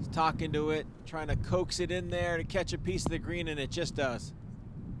 He's talking to it, trying to coax it in there to catch a piece of the green, and it just does.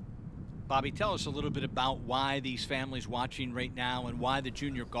 Bobby, tell us a little bit about why these families watching right now and why the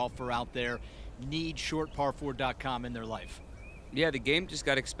junior golfer out there need ShortPar4.com in their life. Yeah, the game just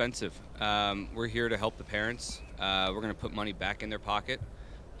got expensive. We're here to help the parents. We're going to put money back in their pocket.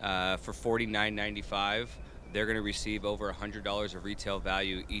 For $49.95, they're going to receive over $100 of retail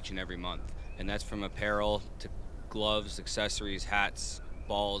value each and every month. And that's from apparel to gloves, accessories, hats,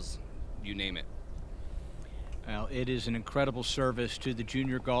 balls, you name it. Well, it is an incredible service to the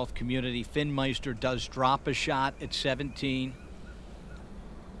junior golf community. Finn Meister does drop a shot at 17.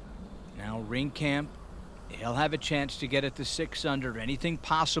 Now Ringkamp, he'll have a chance to get it to 6 under. Anything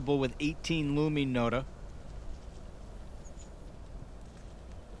possible with 18 looming, Notah.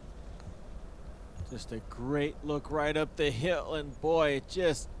 Just a great look right up the hill, and boy, it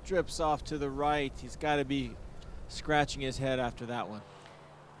just drips off to the right. He's got to be scratching his head after that one.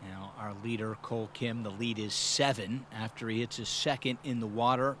 Now our leader, Cole Kim, the lead is 7 after he hits his second in the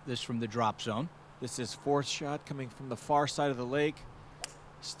water. This from the drop zone. This is 4th shot coming from the far side of the lake.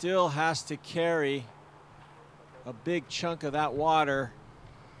 Still has to carry a big chunk of that water.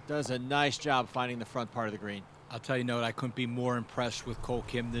 Does a nice job finding the front part of the green. I'll tell you, Notah, I couldn't be more impressed with Cole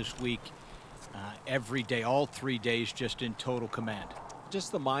Kim this week. Every day, all 3 days, just in total command.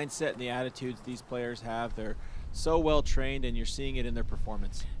 Just the mindset and the attitudes these players have. They're so well trained, and you're seeing it in their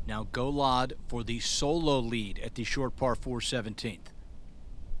performance. Now Golod for the solo lead at the short par 4 17th.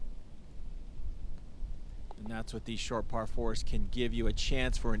 And that's what these short par 4s can give you, a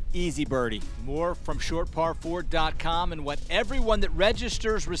chance for an easy birdie. More from ShortPar4.com and what everyone that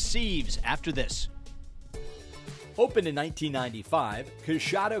registers receives after this. Opened in 1995,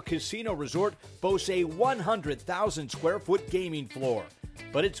 Coshado Casino Resort boasts a 100,000 square foot gaming floor.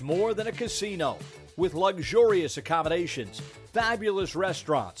 But it's more than a casino. With luxurious accommodations, fabulous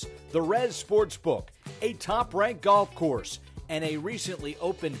restaurants, the Rez Sportsbook, a top-ranked golf course, and a recently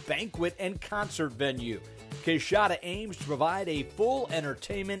opened banquet and concert venue, Coshado aims to provide a full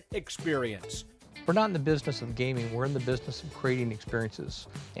entertainment experience. We're not in the business of gaming, we're in the business of creating experiences.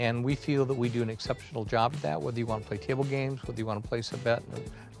 And we feel that we do an exceptional job at that, whether you want to play table games, whether you want to place a bet and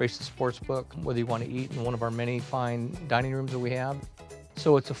race the sports book, whether you want to eat in one of our many fine dining rooms that we have.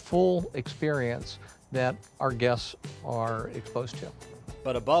 So it's a full experience that our guests are exposed to.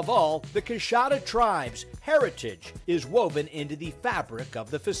 But above all, the Coshado tribe's heritage is woven into the fabric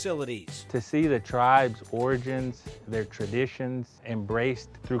of the facilities. To see the tribe's origins, their traditions embraced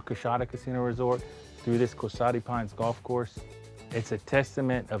through Coshado Casino Resort, through this Cosati Pines golf course, it's a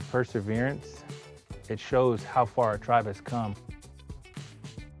testament of perseverance. It shows how far our tribe has come.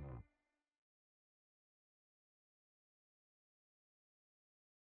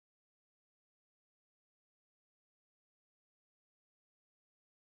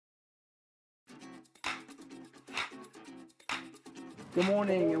 Good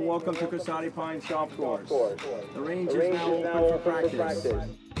morning and welcome to Cosati Pines Golf Course. The range is now open for practice.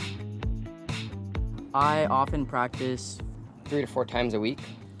 I often practice 3 to 4 times a week.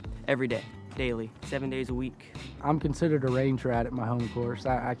 every day, daily, 7 days a week. I'm considered a range rat at my home course.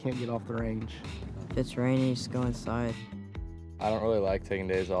 I can't get off the range. If it's rainy, just go inside. I don't really like taking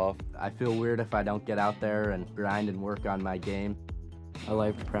days off. I feel weird if I don't get out there and grind and work on my game. I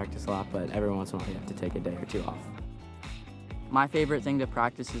like to practice a lot, but every once in a while you have to take a day or two off. My favorite thing to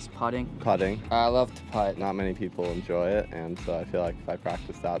practice is putting. Putting. I love to putt. Not many people enjoy it, and so I feel like if I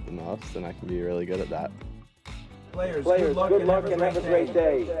practice that the most, then I can be really good at that. Players, good luck and have a great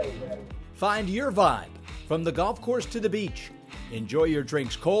day. Find your vibe from the golf course to the beach. Enjoy your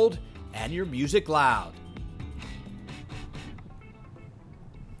drinks cold and your music loud.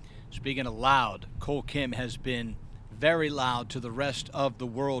 Speaking of loud, Cole Kim has been very loud to the rest of the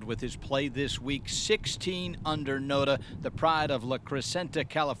world with his play this week. 16 under Notah, the pride of La Crescenta,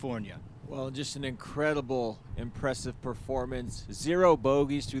 California. Well, just an incredible, impressive performance. 0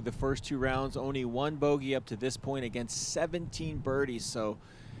 bogeys through the first 2 rounds, only 1 bogey up to this point against 17 birdies, so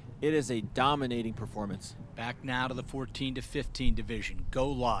it is a dominating performance. Back now to the 14 to 15 division. Go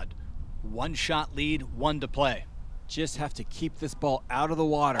Lod. 1 shot lead, 1 to play. Just have to keep this ball out of the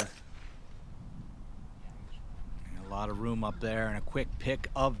water. And a lot of room up there and a quick pick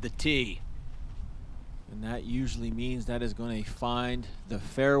of the tee. And that usually means that is going to find the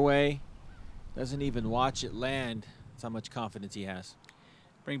fairway. Doesn't even watch it land. That's how much confidence he has.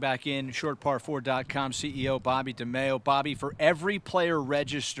 Bring back in shortpar4.com CEO Bobby DeMeo. Bobby, for every player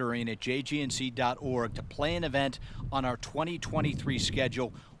registering at jgnc.org to play an event on our 2023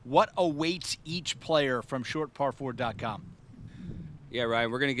 schedule, what awaits each player from shortpar4.com? Yeah, Ryan,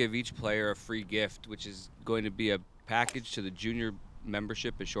 we're going to give each player a free gift, which is going to be a package to the junior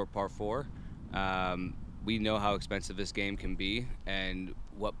membership at Short Par 4. We know how expensive this game can be, and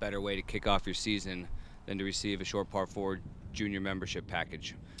what better way to kick off your season than to receive a Short Par 4 junior membership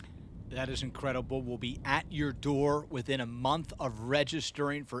package. That is incredible. We'll be at your door within a month of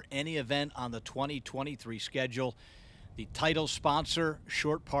registering for any event on the 2023 schedule. The title sponsor,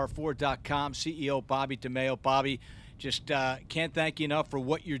 shortpar4.com, CEO Bobby DeMeo. Bobby, just can't thank you enough for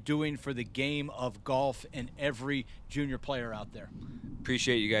what you're doing for the game of golf and every junior player out there.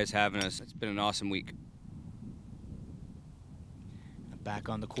 Appreciate you guys having us. It's been an awesome week. Back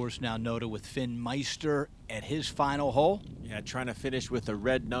on the course now, Notah, with Finn Meister at his final hole. Yeah, trying to finish with a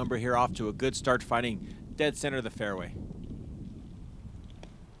red number here, off to a good start, finding dead center of the fairway.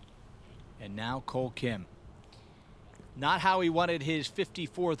 And now Cole Kim. Not how he wanted his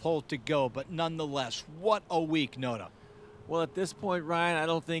 54th hole to go, but nonetheless, what a week, Notah. Well, at this point, Ryan, I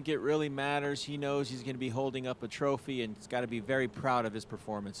don't think it really matters. He knows he's going to be holding up a trophy, and he's got to be very proud of his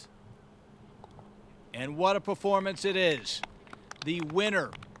performance. And what a performance it is. The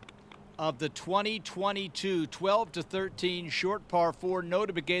winner of the 2022 12-13 Short Par 4 Notah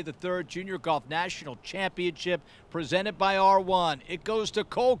Begay III Junior Golf National Championship, presented by R1. It goes to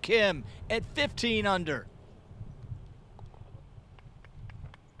Cole Kim at 15 under.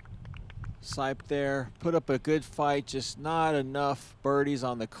 Sipe there, put up a good fight, just not enough birdies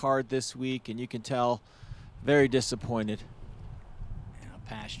on the card this week, and you can tell very disappointed.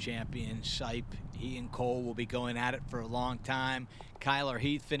 Past champion Sipe, he and Cole will be going at it for a long time. Kyler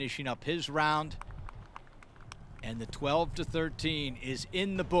Heath finishing up his round. And the 12-13 is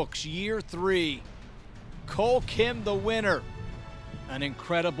in the books, year 3. Cole Kim the winner. An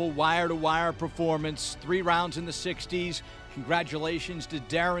incredible wire-to-wire performance, 3 rounds in the 60s. Congratulations to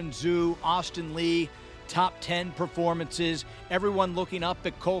Darren Zhu, Austin Lee, top 10 performances. Everyone looking up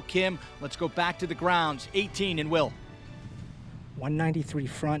at Cole Kim. Let's go back to the grounds, 18 and Will. 193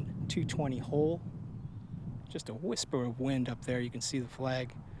 front, 220 hole. Just a whisper of wind up there. You can see the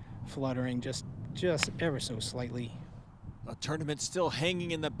flag fluttering just ever so slightly. A tournament still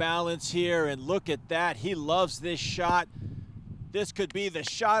hanging in the balance here, and look at that. He loves this shot. This could be the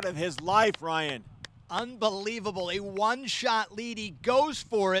shot of his life, Ryan. Unbelievable. A 1-shot lead. He goes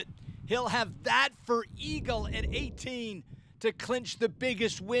for it. He'll have that for eagle at 18 to clinch the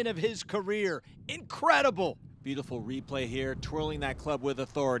biggest win of his career. Incredible. Beautiful replay here, twirling that club with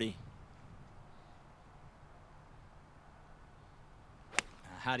authority.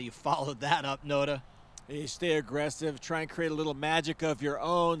 How do you follow that up, Notah? You stay aggressive, try and create a little magic of your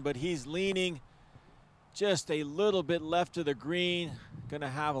own, but he's leaning just a little bit left of the green. Gonna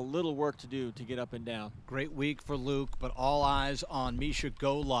have a little work to do to get up and down. Great week for Luke, but all eyes on Misha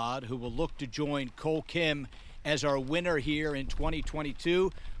Golod, who will look to join Cole Kim as our winner here in 2022.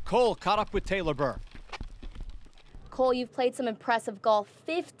 Cole caught up with Taylor Burr. Cole, you've played some impressive golf,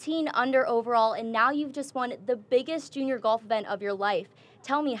 15 under overall, and now you've just won the biggest junior golf event of your life.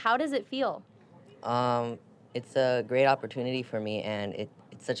 Tell me, how does it feel? It's a great opportunity for me, and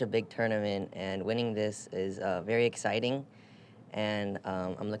it's such a big tournament, and winning this is very exciting, and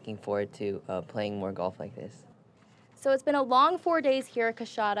I'm looking forward to playing more golf like this. So it's been a long 4 days here at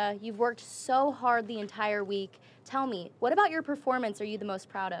Coshada. You've worked so hard the entire week. Tell me, what about your performance are you the most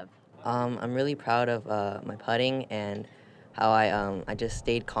proud of? I'm really proud of my putting and how I just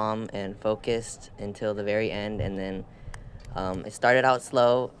stayed calm and focused until the very end, and then it started out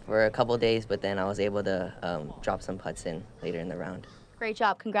slow for a couple days, but then I was able to drop some putts in later in the round. Great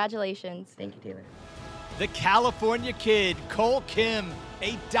job. Congratulations. Thank you, Taylor. The California kid, Cole Kim,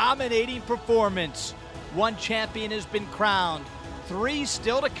 a dominating performance. One champion has been crowned, 3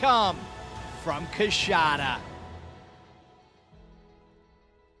 still to come from Coshada.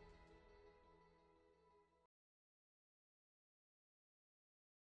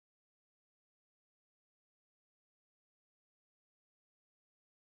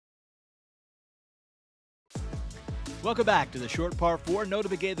 Welcome back to the short par 4 Notah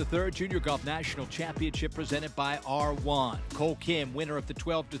Begay III Junior Golf National Championship presented by R1. Cole Kim, winner of the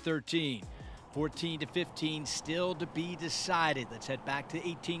 12-13. 14-15 still to be decided. Let's head back to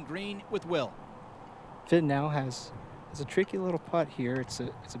 18 green with Will. Finn now has a tricky little putt here. It's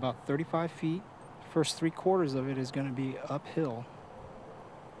about 35 feet. First 3/4 of it is going to be uphill.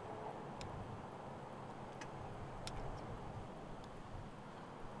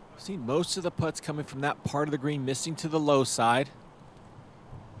 Seen most of the putts coming from that part of the green, missing to the low side.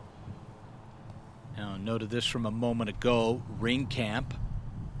 Now, noted this from a moment ago, ring camp.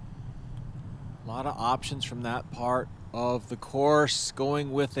 A lot of options from that part of the course,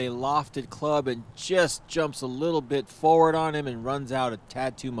 going with a lofted club and just jumps a little bit forward on him and runs out a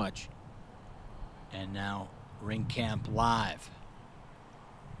tad too much. And now ring camp live.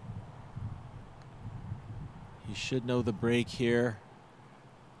 He should know the break here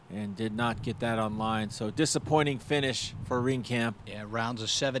and did not get that online. So disappointing finish for ring camp. Yeah, rounds of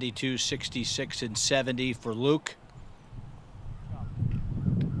 72, 66, and 70 for Luke.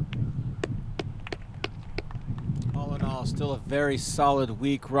 All in all, still a very solid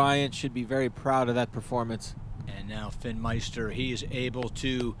week. Ryan should be very proud of that performance. And now Finn Meister, he is able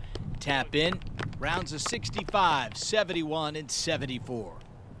to tap in. Rounds of 65, 71, and 74.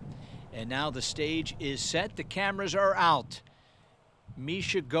 And now the stage is set. The cameras are out.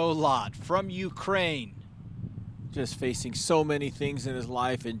 Misha Golod from Ukraine. Just facing so many things in his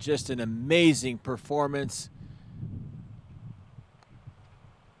life and just an amazing performance.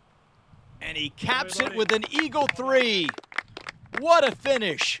 And he caps it with an eagle 3. What a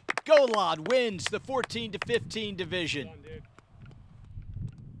finish. Golod wins the 14-15 division.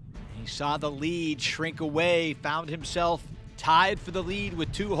 He saw the lead shrink away, found himself tied for the lead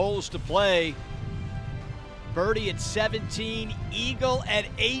with 2 holes to play. Birdie at 17, eagle at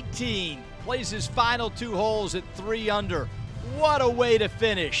 18. Plays his final 2 holes at 3 under. What a way to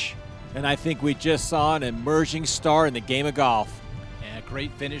finish. And I think we just saw an emerging star in the game of golf. Yeah,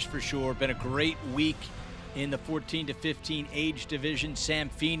 great finish for sure. Been a great week in the 14-15 age division. Sam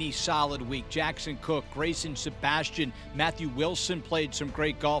Feeney, solid week. Jackson Cook, Grayson Sebastian, Matthew Wilson played some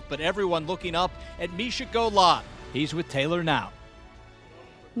great golf, but everyone looking up at Misha Golod. He's with Taylor now.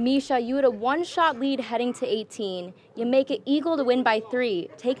 Misha, you had a 1-shot lead heading to 18. You make it eagle to win by 3.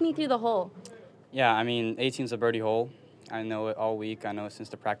 Take me through the hole. Yeah, I mean, 18's a birdie hole. I know it all week. I know it since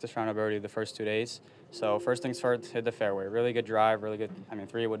the practice round of birdie the first 2 days. So first things first, hit the fairway. Really good drive, really good. I mean,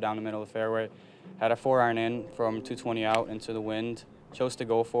 3 wood down the middle of the fairway. Had a 4-iron in from 220 out into the wind. Chose to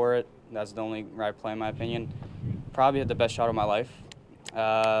go for it. That's the only right play in my opinion. Probably had the best shot of my life.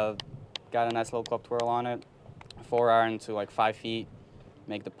 Got a nice little club twirl on it. 4-iron to like 5 feet.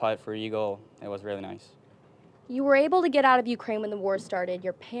 Make the putt for eagle. It was really nice. You were able to get out of Ukraine when the war started.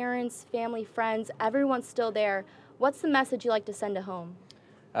 Your parents, family, friends, everyone's still there. What's the message you like to send to home?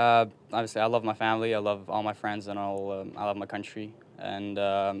 Obviously, I love my family. I love all my friends, and I love my country. And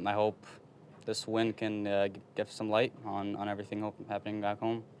I hope this win can give some light on everything happening back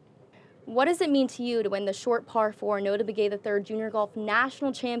home. What does it mean to you to win the short par 4 Notah Begay III Junior Golf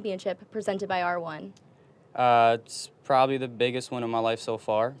National Championship presented by R1? It's probably the biggest win of my life so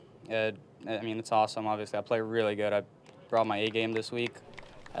far. I mean, it's awesome, obviously. I play really good. I brought my A game this week.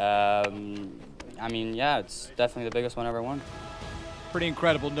 I mean, yeah, it's definitely the biggest one I ever won. Pretty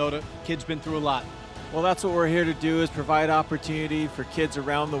incredible, Notah. Kid's been through a lot. Well, that's what we're here to do, is provide opportunity for kids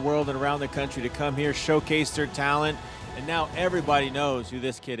around the world and around the country to come here, showcase their talent, and now everybody knows who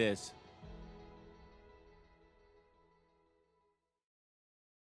this kid is.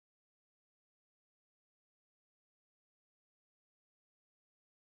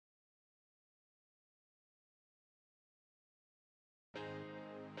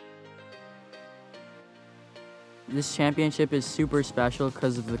 This championship is super special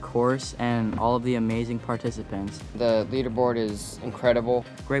because of the course and all of the amazing participants. The leaderboard is incredible.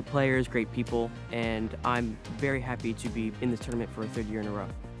 Great players, great people, and I'm very happy to be in this tournament for a 3rd year in a row.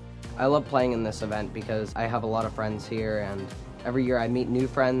 I love playing in this event because I have a lot of friends here, and every year I meet new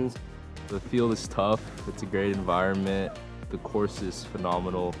friends. The field is tough. It's a great environment. The course is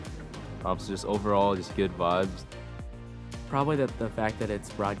phenomenal. So just overall, just good vibes. Probably the fact that it's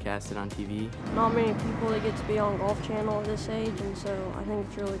broadcasted on TV. Not many people that get to be on Golf Channel at this age, and so I think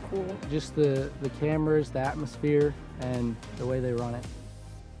it's really cool. Just the cameras, the atmosphere, and the way they run it.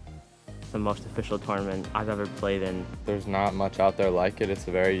 The most official tournament I've ever played in. There's not much out there like it. It's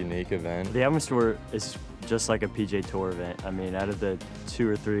a very unique event. The atmosphere is just like a PGA Tour event. I mean, out of the 2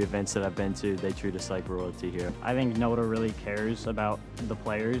 or 3 events that I've been to, they treat us like royalty here. I think Notah really cares about the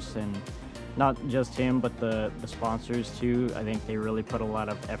players, and not just him, but the sponsors too. I think they really put a lot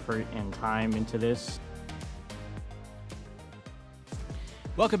of effort and time into this.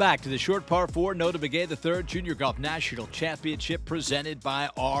 Welcome back to the short par 4 Notah Begay III Junior Golf National Championship presented by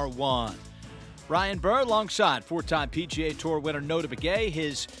R1. Ryan Burr alongside 4-time PGA Tour winner Notah Begay,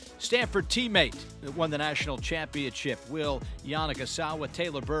 his Stanford teammate that won the national championship, Will Yanagasawa.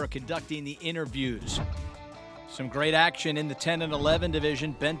 Taylor Burr conducting the interviews. Some great action in the 10 and 11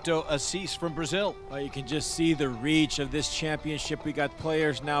 division. Bento Assis from Brazil. Well, you can just see the reach of this championship. We got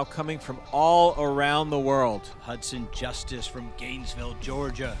players now coming from all around the world. Hudson Justice from Gainesville,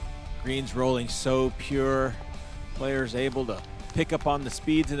 Georgia. Greens rolling so pure. Players able to pick up on the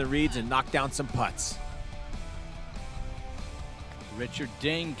speeds and the reads and knock down some putts. Richard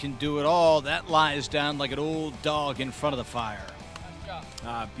Ding can do it all. That lies down like an old dog in front of the fire.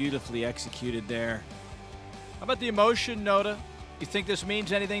 Beautifully executed there. How about the emotion, Notah? You think this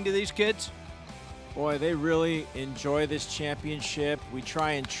means anything to these kids? Boy, they really enjoy this championship. We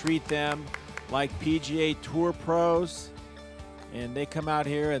try and treat them like PGA Tour pros, and they come out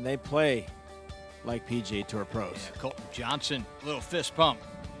here and they play like PGA Tour pros. Yeah, Colton Johnson, little fist pump.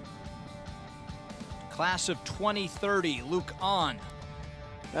 Class of 2030, Luke On.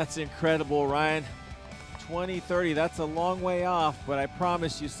 That's incredible, Ryan. 2030, that's a long way off, but I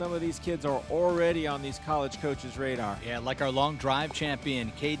promise you some of these kids are already on these college coaches' radar. Yeah, like our long drive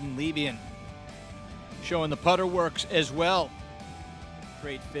champion, Caden Levian, showing the putter works as well.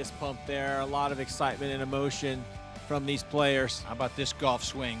 Great fist pump there, a lot of excitement and emotion from these players. How about this golf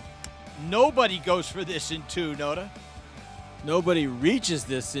swing? Nobody goes for this in 2, Notah. Nobody reaches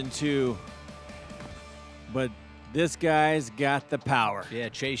this in 2, but this guy's got the power. Yeah,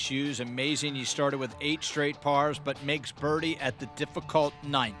 Chase Hughes, amazing. He started with 8 straight pars, but makes birdie at the difficult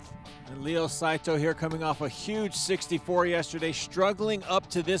 9th. And Leo Saito here coming off a huge 64 yesterday, struggling up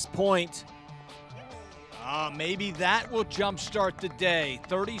to this point. Maybe that will jumpstart the day.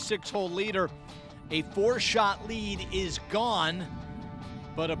 36-hole leader. A 4-shot lead is gone,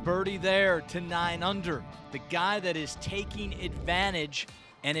 but a birdie there to 9 under. The guy that is taking advantage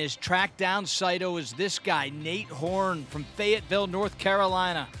and has tracked down Saito is this guy, Nate Horn from Fayetteville, North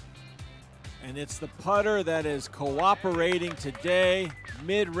Carolina. And it's the putter that is cooperating today.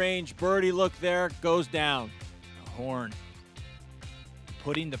 Mid-range birdie look there, goes down. Horn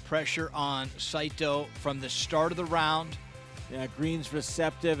putting the pressure on Saito from the start of the round. Yeah, Green's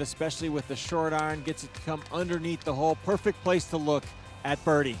receptive, especially with the short iron, gets it to come underneath the hole. Perfect place to look at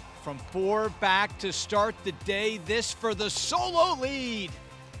birdie. From 4 back to start the day, this for the solo lead.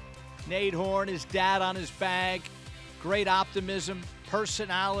 Nate Horn, his dad on his bag. Great optimism,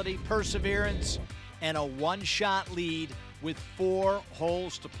 personality, perseverance, and a 1-shot lead with 4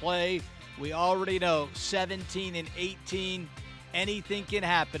 holes to play. We already know 17 and 18. Anything can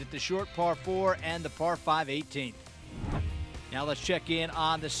happen at the short par 4 and the par 5 18th. Now let's check in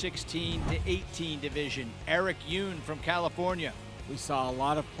on the 16 to 18 division. Eric Yoon from California. We saw a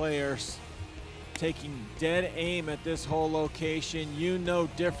lot of players taking dead aim at this whole location. You know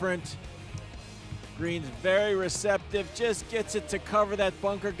different. Green's very receptive, just gets it to cover that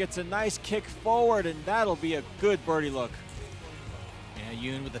bunker, gets a nice kick forward, and that'll be a good birdie look. Yeah,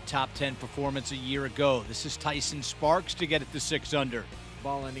 Yoon with a top 10 performance a year ago. This is Tyson Sparks to get it to 6 under.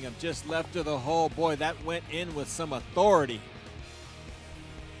 Ball ending up just left of the hole. Boy, that went in with some authority.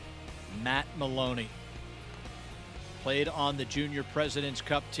 Matt Maloney played on the Junior President's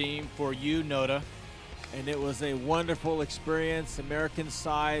Cup team for you, Notah. And it was a wonderful experience. American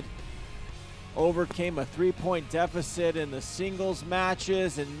side overcame a 3-point deficit in the singles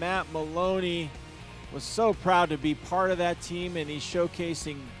matches, and Matt Maloney was so proud to be part of that team, and he's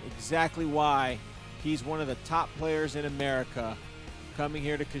showcasing exactly why he's one of the top players in America, coming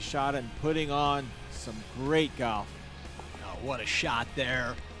here to Coshada and putting on some great golf. Oh, what a shot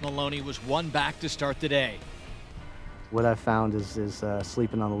there. Maloney was 1 back to start the day. What I've found is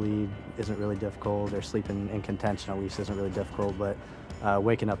sleeping on the lead isn't really difficult, or sleeping in contention at least isn't really difficult, but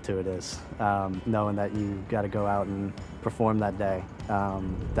waking up to it is. Knowing that you got to go out and perform that day,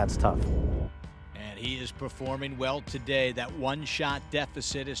 that's tough. And he is performing well today. That one-shot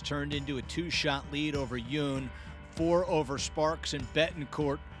deficit has turned into a two-shot lead over Yoon, 4 over Sparks and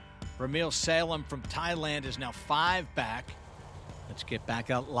Betancourt. Ramil Salem from Thailand is now 5 back. Let's get back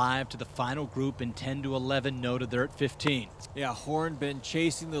out live to the final group in 10-11. Notah, they're at 15. Yeah, Horn been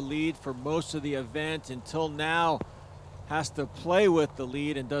chasing the lead for most of the event until now. Has to play with the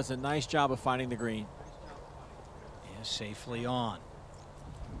lead and does a nice job of finding the green. Is safely on.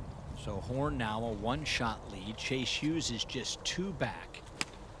 So Horn now a one-shot lead. Chase Hughes is just 2 back.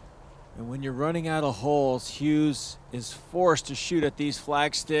 And when you're running out of holes, Hughes is forced to shoot at these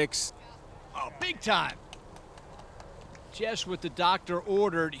flag sticks. Oh, big time. Just what the doctor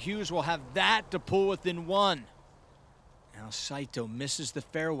ordered, Hughes will have that to pull within 1. Now Saito misses the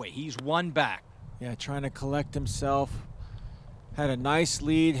fairway. He's 1 back. Yeah, trying to collect himself. Had a nice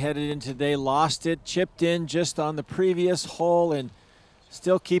lead headed in today, lost it, chipped in just on the previous hole, and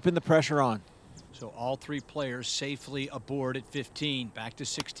still keeping the pressure on. So all 3 players safely aboard at 15. Back to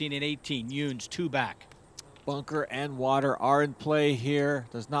 16 and 18. Yoon's 2 back. Bunker and water are in play here.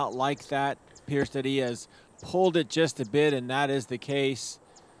 Does not like that. Appears that he has pulled it just a bit, and that is the case.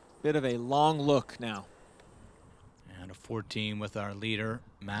 Bit of a long look now. And a 14 with our leader,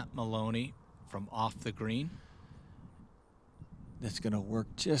 Matt Maloney, from off the green. That's going to work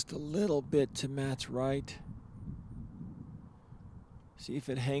just a little bit to Matt's right. See if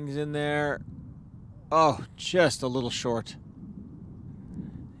it hangs in there. Oh, just a little short.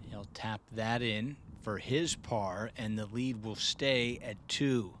 He'll tap that in for his par, and the lead will stay at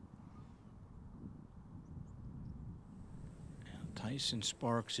 2. Now, Tyson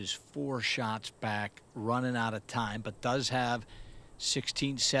Sparks is 4 shots back, running out of time, but does have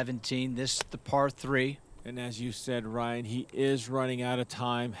 16, 17. This is the par 3. And as you said, Ryan, he is running out of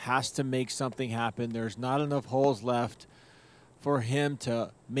time, has to make something happen. There's not enough holes left for him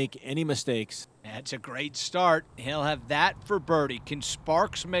to make any mistakes. That's a great start. He'll have that for birdie. Can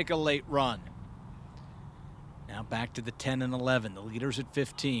Sparks make a late run? Now back to the 10 and 11. The leaders at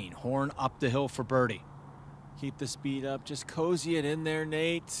 15. Horn up the hill for birdie. Keep the speed up. Just cozy it in there,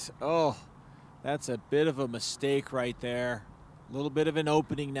 Nate. Oh, that's a bit of a mistake right there. A little bit of an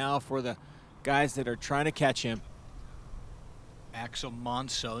opening now for the guys that are trying to catch him. Axel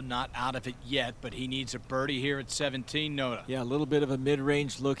Monso not out of it yet, but he needs a birdie here at 17, Notah. Yeah, a little bit of a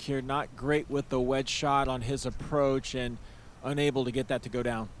mid-range look here. Not great with the wedge shot on his approach and unable to get that to go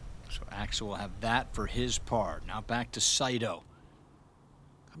down. So Axel will have that for his par. Now back to Saito.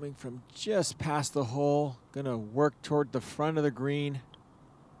 Coming from just past the hole, gonna work toward the front of the green.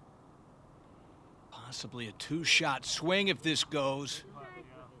 Possibly a 2-shot swing if this goes.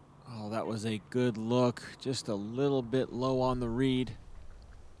 Oh, that was a good look. Just a little bit low on the read.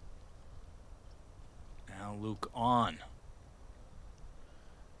 Now Luke on.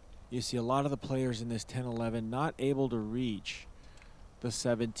 You see a lot of the players in this 10-11 not able to reach the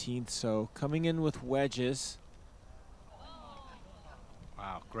 17th, so coming in with wedges.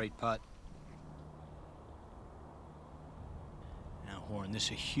 Wow, great putt. Now Horn, this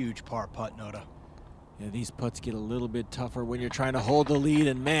is a huge par putt, Notah. Yeah, these putts get a little bit tougher when you're trying to hold the lead,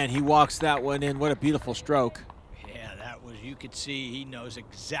 and man, he walks that one in. What a beautiful stroke. Yeah, that was, you could see he knows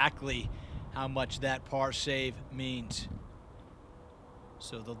exactly how much that par save means.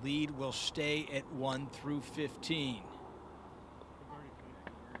 So the lead will stay at 1 through 15.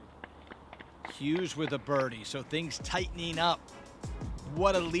 Hughes with a birdie, so things tightening up.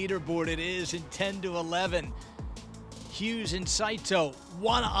 What a leaderboard it is in 10 to 11. Hughes and Saito,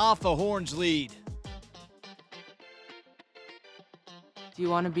 1 off of Horn's lead. Do you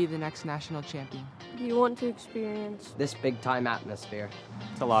want to be the next national champion? Do you want to experience this big-time atmosphere?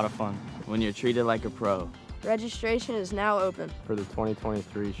 It's a lot of fun when you're treated like a pro. Registration is now open for the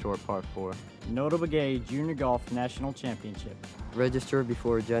 2023 Short Par 4 Notah Begay Junior Golf National Championship. Register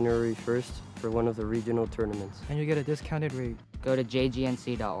before January 1st for one of the regional tournaments. And you get a discounted rate. Go to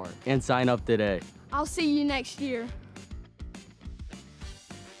jgnc.org. and sign up today. I'll see you next year.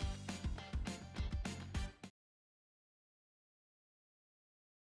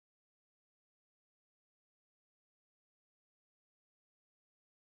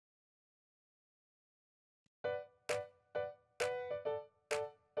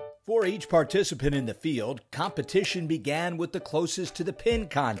 For each participant in the field, competition began with the closest to the pin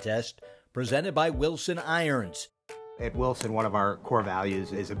contest presented by Wilson Irons. At Wilson, one of our core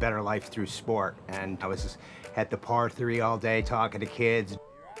values is a better life through sport. And I was at the par 3 all day talking to kids.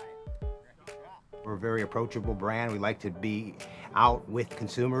 We're a very approachable brand. We like to be out with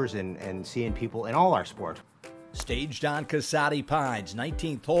consumers and seeing people in all our sports. Staged on Casati Pines,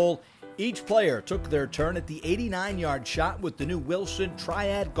 19th hole. Each player took their turn at the 89-yard shot with the new Wilson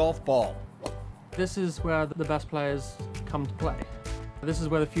Triad golf ball. This is where the best players come to play. This is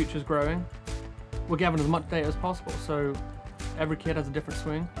where the future's growing. We're gathering as much data as possible, so every kid has a different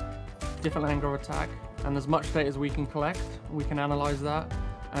swing, different angle of attack, and as much data as we can collect, we can analyze that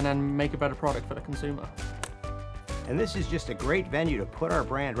and then make a better product for the consumer. And this is just a great venue to put our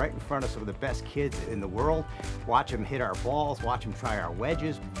brand right in front of some of the best kids in the world, watch them hit our balls, watch them try our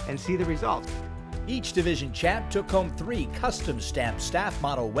wedges, and see the results. Each division champ took home 3 custom stamped staff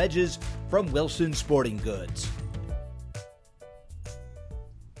model wedges from Wilson Sporting Goods.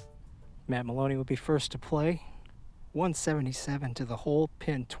 Matt Maloney will be first to play. 177 to the hole,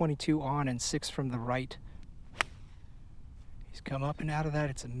 pin 22 on and 6 from the right. He's come up and out of that.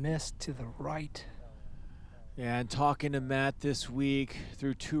 It's a miss to the right. Yeah, and talking to Matt this week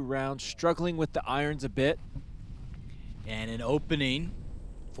through 2 rounds, struggling with the irons a bit. And an opening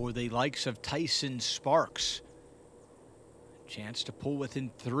for the likes of Tyson Sparks. Chance to pull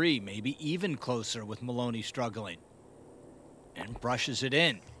within 3, maybe even closer with Maloney struggling. And brushes it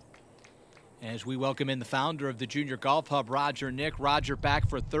in. As we welcome in the founder of the Junior Golf Hub, Roger Nick. Roger, back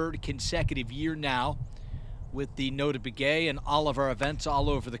for a 3rd consecutive year now with the Notah Begay and all of our events all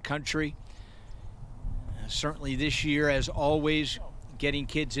over the country. Certainly this year, as always, getting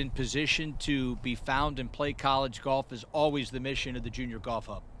kids in position to be found and play college golf is always the mission of the Junior Golf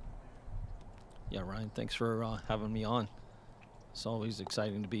Hub. Yeah, Ryan, thanks for having me on. It's always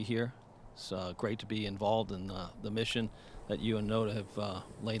exciting to be here. It's great to be involved in the mission that you and Notah have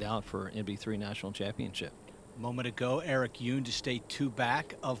laid out for NB3 National Championship. A moment ago, Eric Yoon to stay 2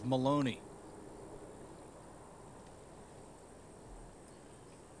 back of Maloney.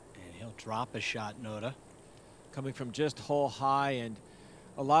 And he'll drop a shot, Notah. Coming from just hole high, and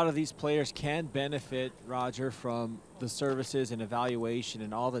a lot of these players can benefit, Roger, from the services and evaluation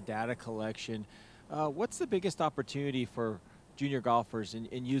and all the data collection. What's the biggest opportunity for junior golfers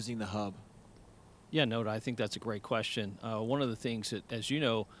in using the hub? Yeah, Notah, I think that's a great question. One of the things that, as you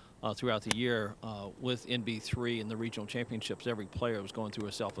know, throughout the year with NB3 and the regional championships, every player was going through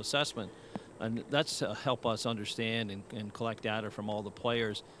a self-assessment. And that's to help us understand and collect data from all the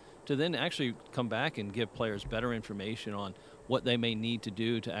players to then actually come back and give players better information on what they may need to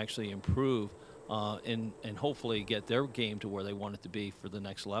do to actually improve and hopefully get their game to where they want it to be for the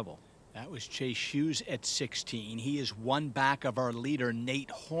next level. That was Chase Hughes at 16. He is 1 back of our leader, Nate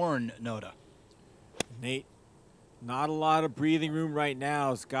Horn, Notah. Nate, not a lot of breathing room right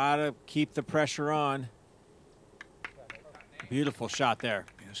now. He's got to keep the pressure on. Beautiful shot there.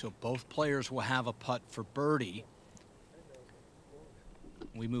 Yeah, so both players will have a putt for birdie.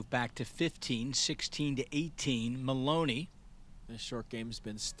 We move back to 15, 16 to 18. Maloney. This short game's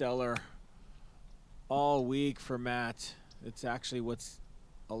been stellar all week for Matt. It's actually what's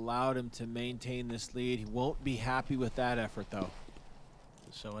allowed him to maintain this lead. He won't be happy with that effort, though.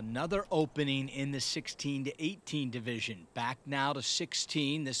 So another opening in the 16 to 18 division. Back now to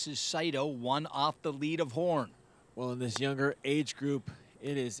 16. This is Saito, 1 off the lead of Horn. Well, in this younger age group,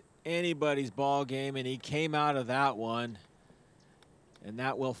 it is anybody's ball game, and he came out of that one. And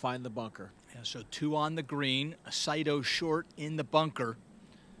that will find the bunker. Yeah, so 2 on the green, Saito short in the bunker.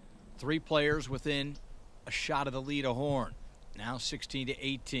 3 players within a shot of the lead of Horn. Now 16 to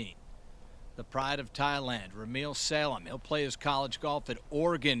 18. The pride of Thailand, Ramil Salem. He'll play his college golf at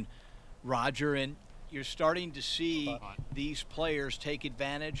Oregon, Roger. And you're starting to see these players take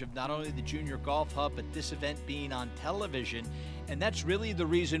advantage of not only the Junior Golf Hub, but this event being on television. And that's really the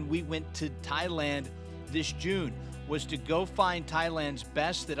reason we went to Thailand this June, was to go find Thailand's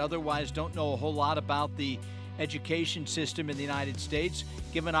best that otherwise don't know a whole lot about the education system in the United States,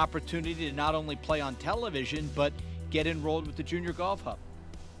 give an opportunity to not only play on television, but get enrolled with the Junior Golf Hub.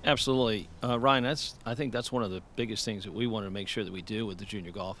 Absolutely. Ryan, I think that's one of the biggest things that we want to make sure that we do with the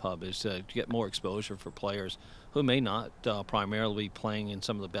Junior Golf Hub is to get more exposure for players who may not primarily be playing in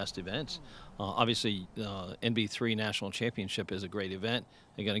some of the best events. Obviously, NB3 National Championship is a great event.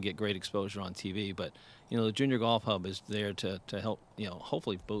 They're going to get great exposure on TV, but you know the Junior Golf Hub is there to help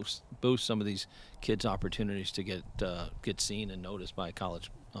hopefully boost some of these kids' opportunities to get seen and noticed by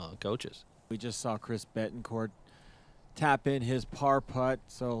college coaches. We just saw Chris Betancourt tap in his par putt,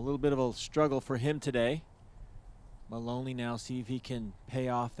 so a little bit of a struggle for him today. Maloney now see if he can pay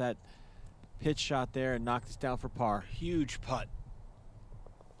off that pitch shot there and knock this down for par. Huge putt.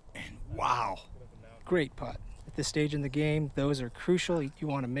 And wow. Great putt. At this stage in the game, those are crucial. You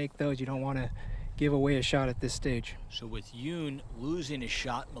want to make those. You don't want to give away a shot at this stage. So with Yoon losing a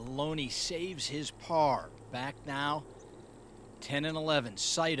shot, Maloney saves his par. Back now, 10 and 11.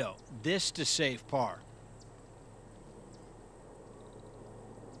 Saito, this to save par.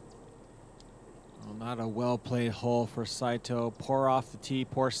 Well, not a well-played hole for Saito. Poor off the tee,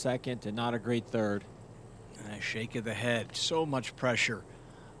 poor second, and not a great third. And a shake of the head. So much pressure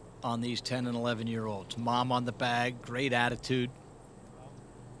on these 10 and 11-year-olds. Mom on the bag, great attitude.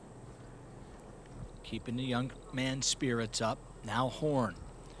 Keeping the young man's spirits up. Now Horn,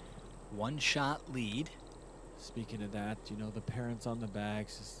 one-shot lead. Speaking of that, you know, the parents on the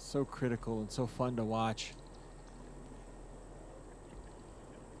bags is so critical and so fun to watch.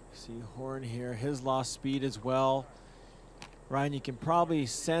 See Horn here, his lost speed as well. Ryan, you can probably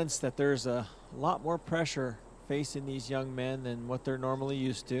sense that there's a lot more pressure facing these young men than what they're normally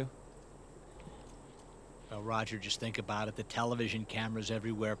used to. Well, Roger, just think about it. The television cameras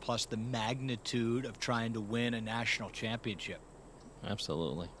everywhere, plus the magnitude of trying to win a national championship.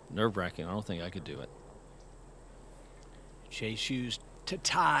 Absolutely. Nerve-wracking. I don't think I could do it. Chase Hughes to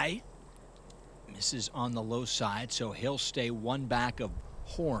tie. Misses on the low side, so he'll stay one back of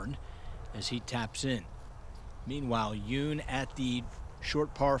Horn as he taps in. Meanwhile, Yoon at the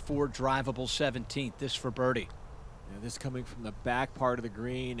short par 4 drivable 17th. This for birdie. Yeah, this coming from the back part of the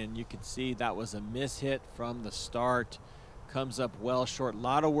green, and you can see that was a mishit from the start. Comes up well short. A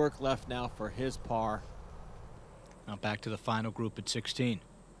lot of work left now for his par. Now back to the final group at 16.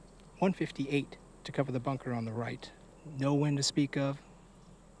 158 to cover the bunker on the right. No wind to speak of.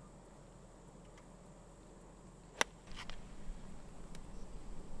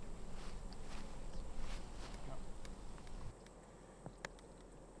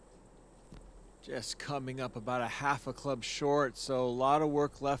 Just coming up about a half a club short, so a lot of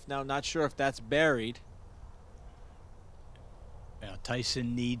work left now. Not sure if that's buried. Now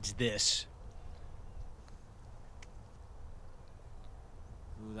Tyson needs this.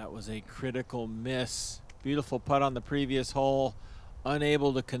 Ooh, that was a critical miss. Beautiful putt on the previous hole.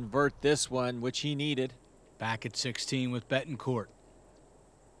 Unable to convert this one, which he needed. Back at 16 with Betancourt.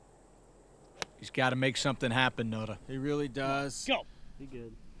 He's got to make something happen, Notah. He really does. Go. Be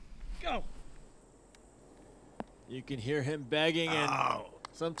good. Go. You can hear him begging, and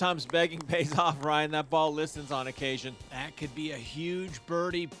sometimes begging pays off, Ryan. That ball listens on occasion. That could be a huge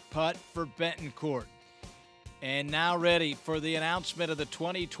birdie putt for Betancourt. And now ready for the announcement of the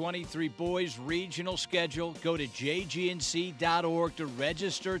 2023 boys regional schedule. Go to jgnc.org to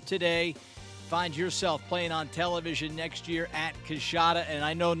register today. Find yourself playing on television next year at Coushatta. And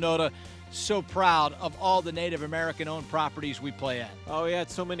I know, Notah, so proud of all the Native American-owned properties we play at. Oh, yeah,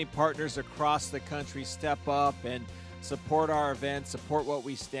 so many partners across the country step up and support our events, support what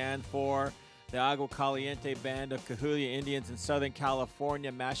we stand for. The Agua Caliente Band of Cahuilla Indians in Southern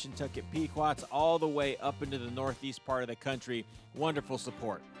California, Mashantucket Pequots, all the way up into the northeast part of the country. Wonderful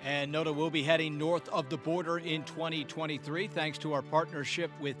support. And Notah will be heading north of the border in 2023 thanks to our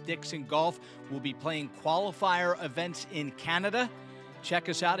partnership with Dixon Golf. We'll be playing qualifier events in Canada. Check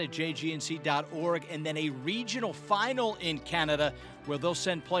us out at jgnc.org, and then a regional final in Canada where they'll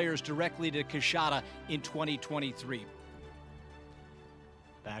send players directly to Coushatta in 2023.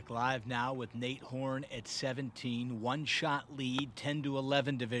 Back live now with Nate Horn at 17, one-shot lead,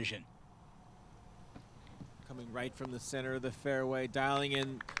 10-11 division. Coming right from the center of the fairway, dialing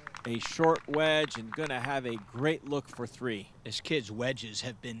in a short wedge and gonna have a great look for 3. This kid's wedges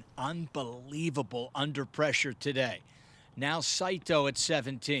have been unbelievable under pressure today. Now Saito at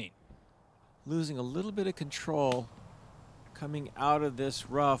 17. Losing a little bit of control coming out of this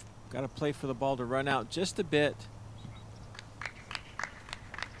rough. Got to play for the ball to run out just a bit.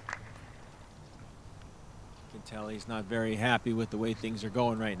 You can tell he's not very happy with the way things are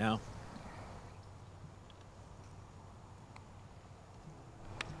going right now.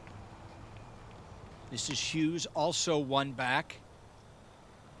 This is Hughes, also one back.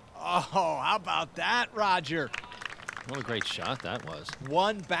 Oh, how about that, Roger? What a great shot that was.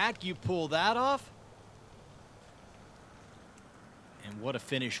 One back, you pull that off. And what a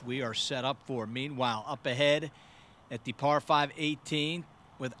finish we are set up for. Meanwhile, up ahead at the par 5 18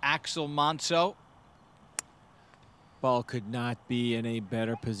 with Axel Manso. Ball could not be in a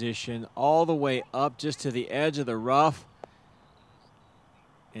better position. All the way up just to the edge of the rough.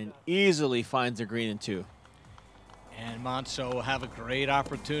 And easily finds a green in 2. And Manso will have a great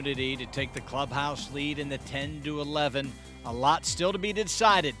opportunity to take the clubhouse lead in the 10-11. A lot still to be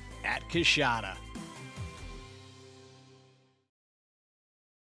decided at Coushatta.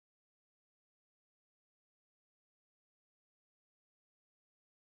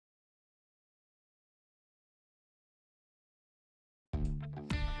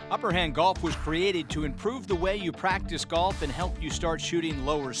 Upper Hand Golf was created to improve the way you practice golf and help you start shooting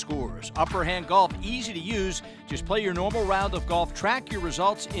lower scores. Upper Hand Golf, easy to use. Just play your normal round of golf, track your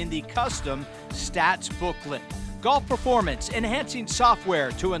results in the custom stats booklet. Golf performance enhancing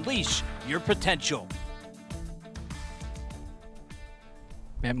software to unleash your potential.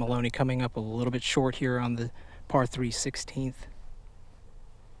 Matt Maloney coming up a little bit short here on the par 3 16th.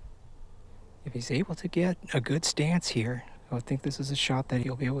 If he's able to get a good stance here, I would think this is a shot that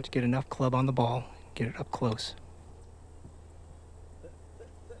he'll be able to get enough club on the ball, get it up close.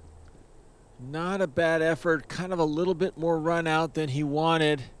 Not a bad effort, kind of a little bit more run out than he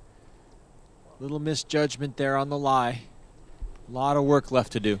wanted. Little misjudgment there on the lie. A lot of work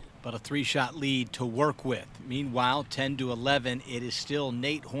left to do. But a 3-shot lead to work with. Meanwhile, 10-11, it is still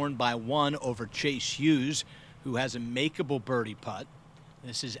Nate Horn by 1 over Chase Hughes, who has a makeable birdie putt.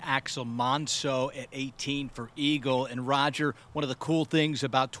 This is Axel Monceau at 18 for eagle. And Roger, one of the cool things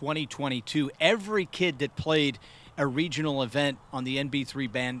about 2022, every kid that played a regional event on the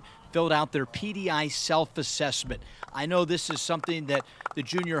NB3 band filled out their PDI self-assessment. I know this is something that the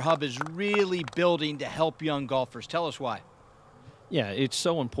Junior Hub is really building to help young golfers. Tell us why. Yeah, it's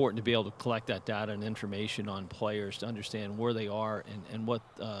so important to be able to collect that data and information on players to understand where they are and what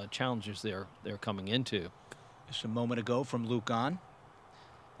challenges they're coming into. Just a moment ago from Luke on.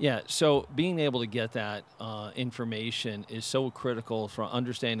 Yeah, so being able to get that information is so critical for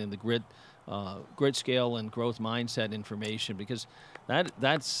understanding the grid scale and growth mindset information, because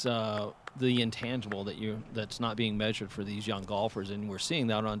that's the intangible that's not being measured for these young golfers, and we're seeing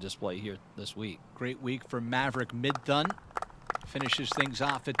that on display here this week. Great week for Maverick Midthun. Finishes things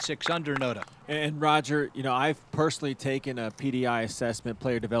off at 6 under, Notah. And Roger, you know, I've personally taken a PDI assessment,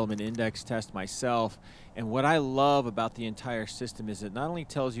 player development index test myself. And what I love about the entire system is it not only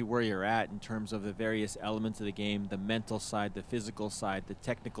tells you where you're at in terms of the various elements of the game, the mental side, the physical side, the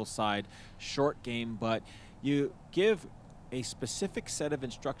technical side, short game, but you give a specific set of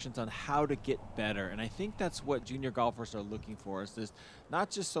instructions on how to get better. And I think that's what junior golfers are looking for, is this not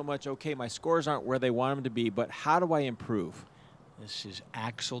just so much, okay, my scores aren't where they want them to be, but how do I improve? This is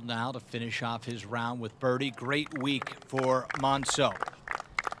Axel now to finish off his round with birdie. Great week for Monceau.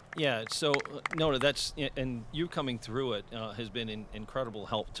 Yeah, so Notah, that's, and you coming through it has been an incredible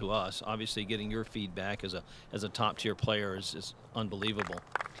help to us. Obviously, getting your feedback as a top-tier player is unbelievable.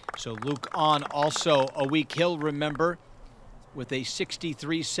 So Luke on also a week he'll remember with a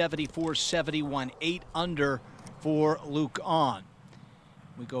 63, 74, 71, 8 under for Luke on.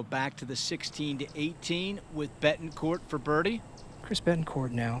 We go back to the 16 to 18 with Betancourt for birdie. Chris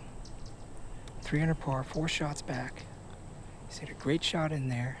Betancourt now, 3 under par, 4 shots back. He's hit a great shot in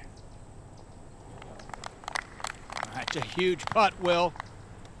there. That's a huge putt, Will.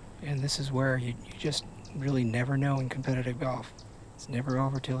 And this is where you just really never know in competitive golf. It's never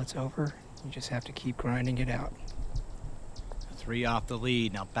over till it's over. You just have to keep grinding it out. 3 off the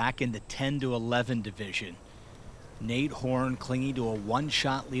lead. Now back in the 10-11 division. Nate Horn clinging to a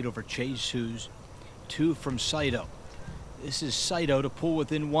 1-shot lead over Chase Hughes. 2 from Saito. This is Saito to pull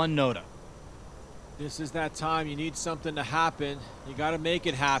within 1, Notah. This is that time. You need something to happen. You got to make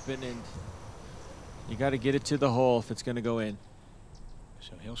it happen, and you got to get it to the hole if it's going to go in.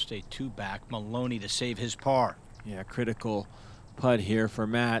 So he'll stay 2 back. Maloney to save his par. Yeah, critical putt here for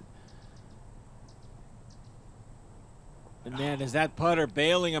Matt. And man, is that putter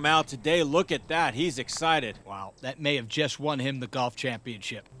bailing him out today? Look at that. He's excited. Wow, that may have just won him the golf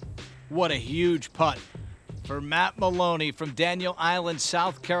championship. What a huge putt for Matt Maloney from Daniel Island,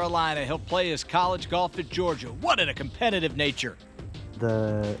 South Carolina. He'll play his college golf at Georgia. What a competitive nature.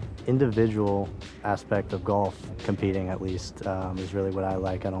 The individual aspect of golf, competing at least, is really what I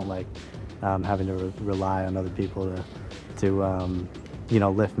like. I don't like having to rely on other people to you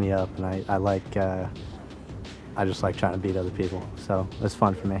know, lift me up, and I just like trying to beat other people, so it's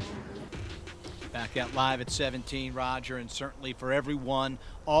fun for me. Back out live at 17, Roger, and certainly for everyone,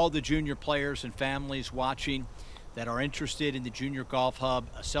 all the junior players and families watching that are interested in the Junior Golf Hub,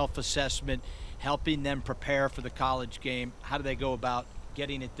 a self-assessment, helping them prepare for the college game. How do they go about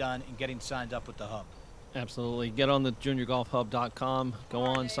getting it done and getting signed up with the Hub? Absolutely. Get on the juniorgolfhub.com, go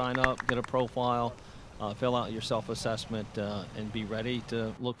on, sign up, get a profile, fill out your self-assessment, and be ready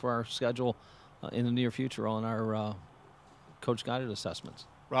to look for our schedule in the near future on our coach-guided assessments.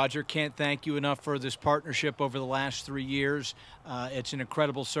 Roger, can't thank you enough for this partnership over the last 3 years. It's an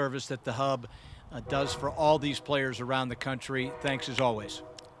incredible service that the Hub does for all these players around the country. Thanks as always.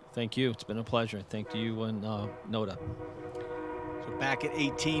 Thank you. It's been a pleasure. Thank you and Notah. So back at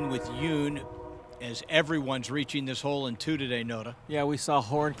 18 with Yoon, as everyone's reaching this hole in 2 today, Notah. Yeah, we saw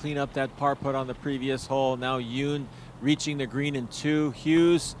Horn clean up that par putt on the previous hole. Now Yoon reaching the green in 2.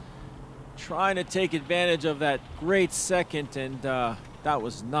 Hughes trying to take advantage of that great second, and that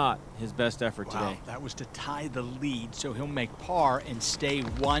was not his best effort today. That was to tie the lead, so he'll make par and stay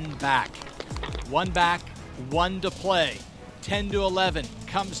 1 back. 1 back, 1 to play. 10 to 11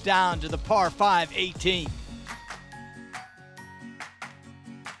 comes down to the par 5 18.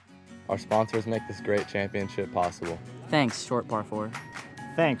 Our sponsors make this great championship possible. Thanks, Short Par 4.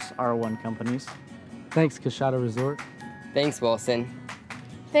 Thanks, R1 Companies. Thanks, Kashada Resort. Thanks, Wilson.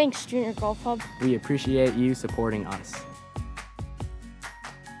 Thanks, Junior Golf Hub. We appreciate you supporting us.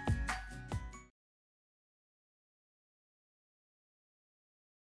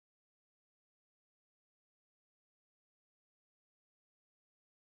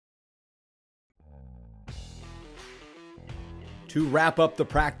 To wrap up the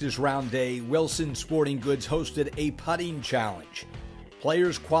practice round day, Wilson Sporting Goods hosted a putting challenge.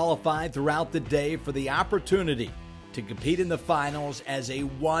 Players qualified throughout the day for the opportunity to compete in the finals as a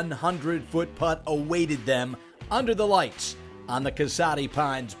 100-foot putt awaited them under the lights on the Casati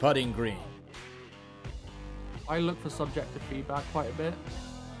Pines putting green. I look for subjective feedback quite a bit.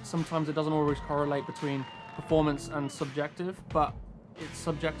 Sometimes it doesn't always correlate between performance and subjective, but it's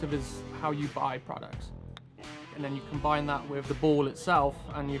subjective is how you buy products. And then you combine that with the ball itself,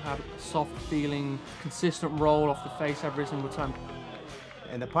 and you have a soft feeling, consistent roll off the face every single time.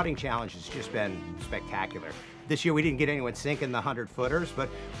 And the putting challenge has just been spectacular. This year we didn't get anyone sinking the 100-footers, but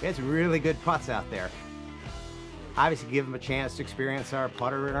we had some really good putts out there. Obviously give them a chance to experience our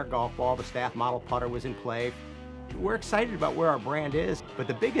putter and our golf ball. The staff model putter was in play. We're excited about where our brand is, but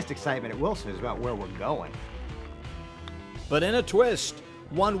the biggest excitement at Wilson is about where we're going. But in a twist,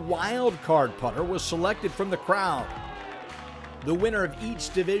 one wild card putter was selected from the crowd. The winner of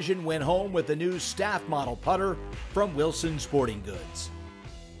each division went home with a new staff model putter from Wilson Sporting Goods.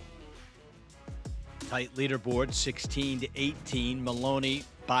 Tight leaderboard, 16 to 18. Maloney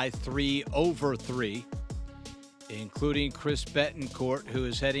by 3 over 3, including Chris Betancourt, who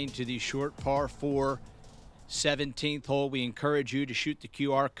is heading to the short par 4 17th hole. We encourage you to shoot the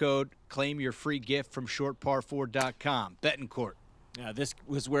QR code, claim your free gift from shortpar4.com. Betancourt. Yeah, this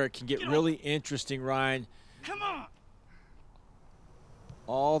was where it can get really interesting, Ryan. Come on.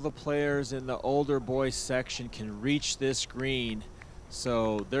 All the players in the older boys section can reach this green,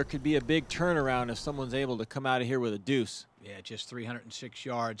 so there could be a big turnaround if someone's able to come out of here with a deuce. Yeah, just 306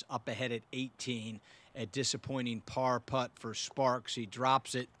 yards up ahead at 18. A disappointing par putt for Sparks. He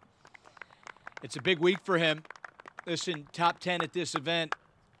drops it. It's a big week for him. Listen, top 10 at this event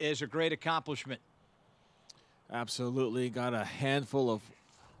is a great accomplishment. Absolutely. Got a handful of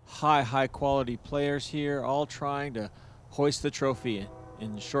high quality players here, all trying to hoist the trophy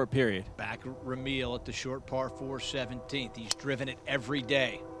in a short period. Back Ramil at the short par 4 17th. He's driven it every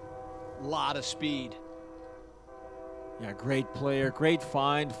day. Lot of speed. Yeah, great player. Great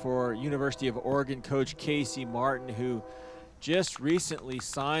find for University of Oregon coach Casey Martin, who just recently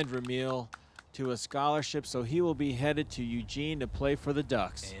signed Ramil to a scholarship, so he will be headed to Eugene to play for the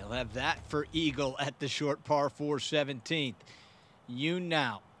Ducks. And he'll have that for Eagle at the short par 4 17th.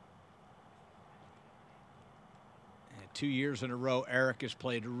 Now. And 2 years in a row, Eric has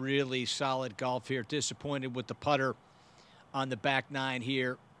played really solid golf here. Disappointed with the putter on the back 9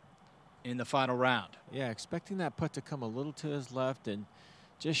 here in the final round. Yeah, expecting that putt to come a little to his left and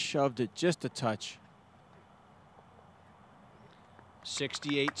just shoved it just a touch.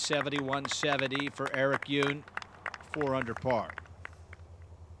 68, 71, 70 for Eric Yoon, 4 under par.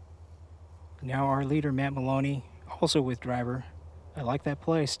 Now our leader, Matt Maloney, also with driver. I like that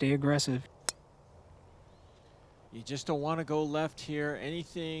play. Stay aggressive. You just don't want to go left here.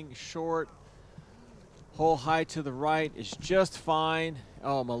 Anything short, hole high to the right is just fine.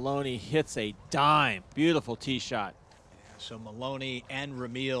 Oh, Maloney hits a dime. Beautiful tee shot. So Maloney and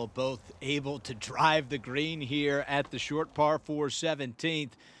Ramil both able to drive the green here at the short par 4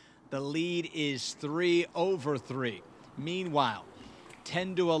 17th. The lead is 3 over 3. Meanwhile,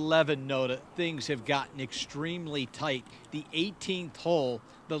 10 to 11, Notah, things have gotten extremely tight. The 18th hole,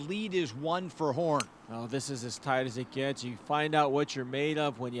 the lead is 1 for Horn. Oh, this is as tight as it gets. You find out what you're made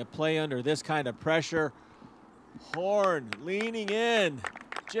of when you play under this kind of pressure. Horn leaning in,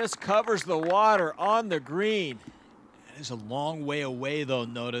 just covers the water on the green. That is a long way away, though,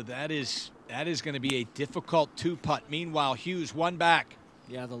 Notah. That is going to be a difficult 2-putt. Meanwhile, Hughes 1 back.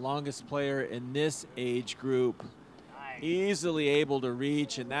 Yeah, the longest player in this age group. Easily able to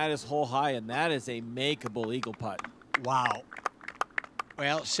reach, and that is hole high, and that is a makeable eagle putt. Wow.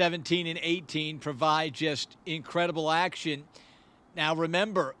 Well, 17 and 18 provide just incredible action. Now,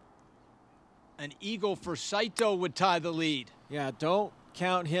 remember, an eagle for Saito would tie the lead. Yeah, don't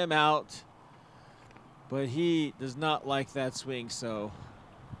count him out. but he does not like that swing, so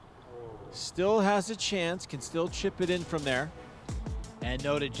still has a chance, can still chip it in from there. And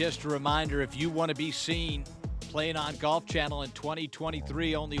Notah, just a reminder, if you want to be seen playing on Golf Channel in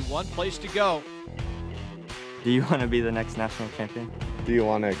 2023, only one place to go. Do you want to be the next national champion? Do you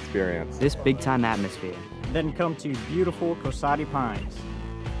want to experience this big-time atmosphere? Then come to beautiful Cosati Pines.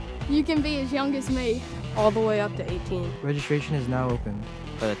 You can be as young as me. All the way up to 18. Registration is now open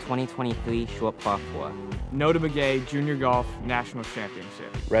for the 2023 Short Par 4 Notah Begay Junior Golf National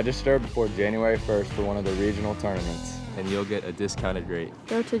Championship. Register before January 1st for one of the regional tournaments, and you'll get a discounted rate.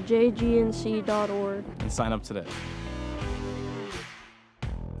 Go to jgnc.org and sign up today.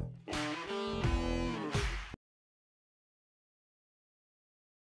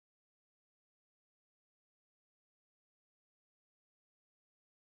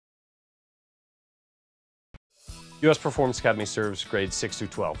 U.S. Performance Academy serves grades 6 through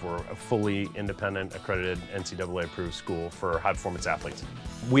 12. We're a fully independent, accredited, NCAA-approved school for high-performance athletes.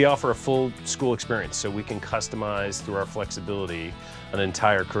 We offer a full school experience, so we can customize through our flexibility an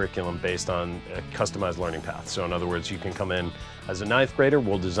entire curriculum based on a customized learning path. So in other words, you can come in as a 9th grader,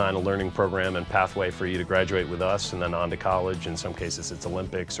 we'll design a learning program and pathway for you to graduate with us and then on to college. In some cases, it's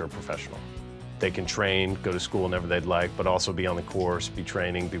Olympics or professional. They can train, go to school whenever they'd like, but also be on the course, be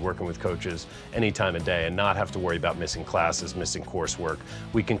training, be working with coaches any time of day and not have to worry about missing classes, missing coursework.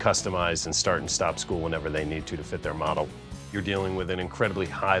 We can customize and start and stop school whenever they need to fit their model. You're dealing with an incredibly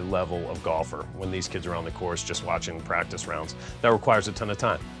high level of golfer. When these kids are on the course just watching practice rounds, that requires a ton of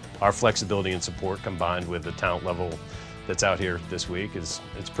time. Our flexibility and support combined with the talent level that's out here this week it's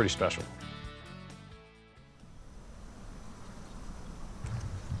pretty special.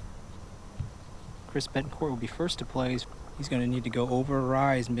 Chris Betancourt will be first to play. He's going to need to go over a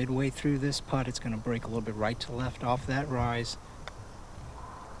rise midway through this putt. It's going to break a little bit right to left off that rise.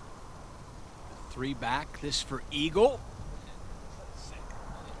 3 back, this for Eagle.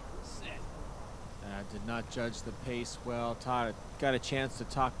 Did not judge the pace well. Todd got a chance to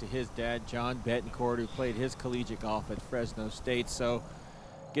talk to his dad, John Betancourt, who played his collegiate golf at Fresno State. So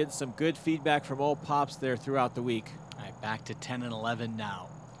getting some good feedback from old Pops there throughout the week. All right, back to 10 and 11 now.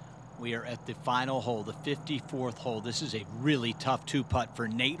 We are at the final hole, the 54th hole. This is a really tough 2-putt for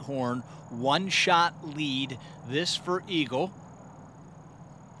Nate Horn. 1-shot lead, this for Eagle.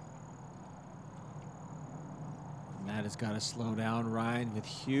 Matt has got to slow down. Ryan with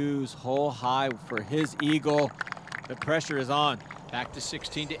Hughes, hole high for his Eagle. The pressure is on. Back to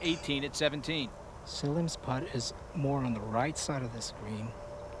 16 to 18 at 17. Salim's putt is more on the right side of this green.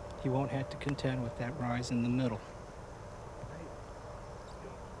 He won't have to contend with that rise in the middle.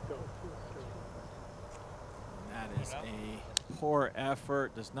 That is a poor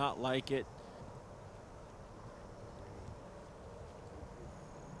effort, does not like it.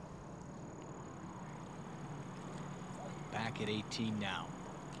 Back at 18 now.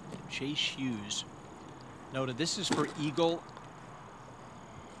 Chase Hughes. Notah, this is for Eagle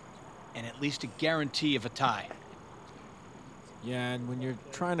and at least a guarantee of a tie. Yeah, and when you're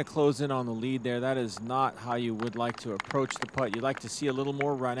trying to close in on the lead there, that is not how you would like to approach the putt. You'd like to see a little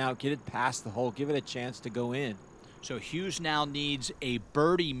more run out, get it past the hole, give it a chance to go in. So Hughes now needs a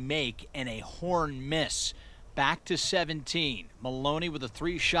birdie make and a Horn miss. Back to 17. Maloney with a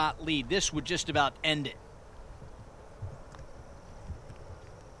 3-shot lead. This would just about end it.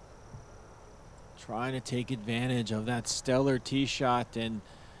 Trying to take advantage of that stellar tee shot, and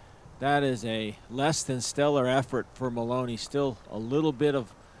that is a less than stellar effort for Maloney. Still a little bit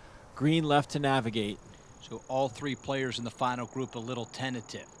of green left to navigate. So all 3 players in the final group a little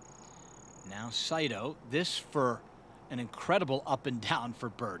tentative. Now Saito, this for an incredible up and down for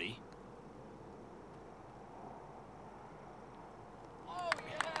birdie.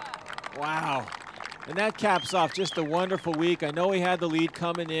 Wow. And that caps off just a wonderful week. I know he had the lead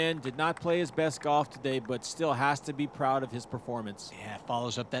coming in, did not play his best golf today, but still has to be proud of his performance. Yeah,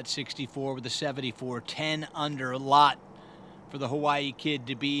 follows up that 64 with a 74, 10 under. A lot for the Hawaii kid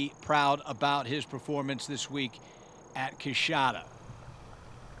to be proud about his performance this week at Kashada.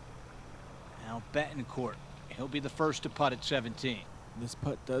 Now Betancourt, he'll be the first to putt at 17. This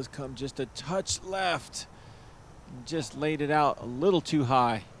putt does come just a touch left. Just laid it out a little too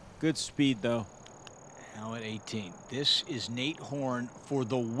high. Good speed though. Now at 18. This is Nate Horn for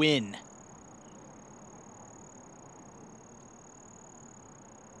the win.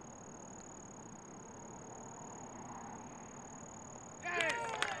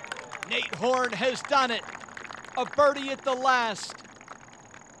 Nate Horn has done it. A birdie at the last.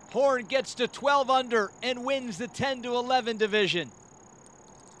 Horn gets to 12 under and wins the 10 to 11 division.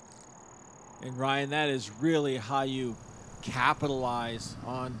 And Ryan, that is really how you capitalize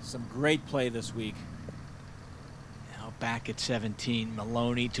on some great play this week. back at 17.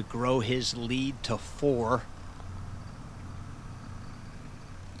 Maloney to grow his lead to 4.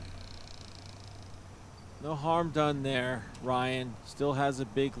 No harm done there. Ryan still has a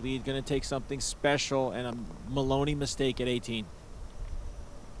big lead. Going to take something special and a Maloney mistake at 18.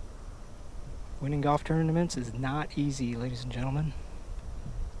 Winning golf tournaments is not easy, ladies and gentlemen.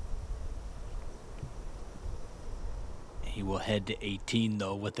 He will head to 18,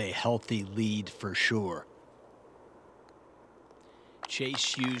 though, with a healthy lead for sure.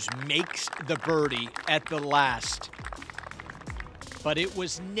 Chase Hughes makes the birdie at the last. But it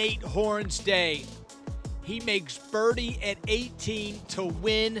was Nate Horn's day. He makes birdie at 18 to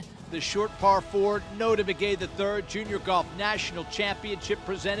win the short par 4 Notah Begay III Junior Golf National Championship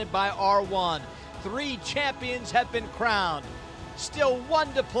presented by R1. 3 champions have been crowned. Still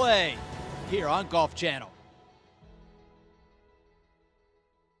 1 to play here on Golf Channel.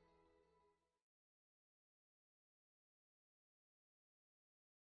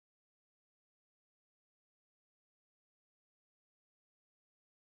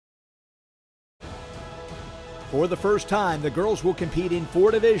 For the first time, the girls will compete in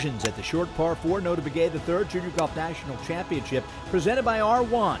 4 divisions at the short par 4 Notah Begay III Junior Golf National Championship presented by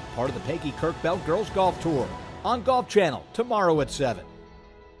R1, part of the Peggy Kirk Belt Girls Golf Tour. On Golf Channel, tomorrow at 7.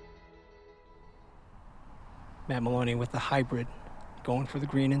 Matt Maloney with the hybrid, going for the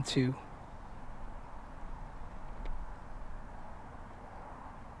green in 2.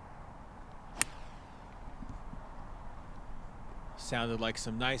 Sounded like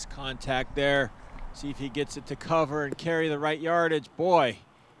some nice contact there. See if he gets it to cover and carry the right yardage. Boy,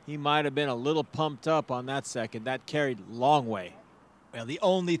 he might have been a little pumped up on that second. That carried long way. Well, the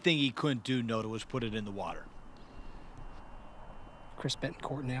only thing he couldn't do, Notah, was put it in the water. Chris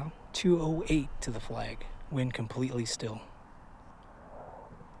Betancourt now, 208 to the flag. Wind completely still.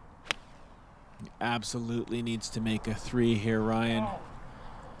 Absolutely needs to make a 3 here, Ryan.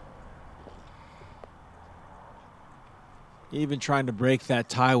 Even trying to break that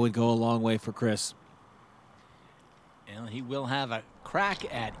tie would go a long way for Chris. And he will have a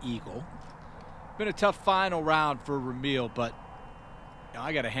crack at eagle. Been a tough final round for Ramil, but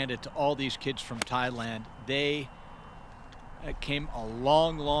I got to hand it to all these kids from Thailand. They came a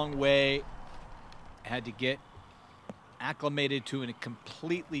long, long way. Had to get acclimated to a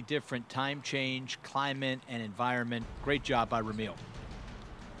completely different time change, climate, and environment. Great job by Ramil.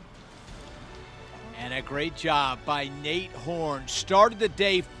 And a great job by Nate Horn. Started the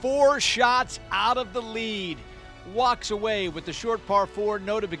day 4 shots out of the lead. Walks away with the short par 4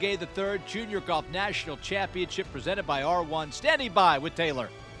 Notah Begay III Junior Golf National Championship presented by R1. Standing by with Taylor.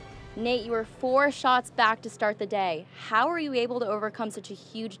 Nate, you were 4 shots back to start the day. How were you able to overcome such a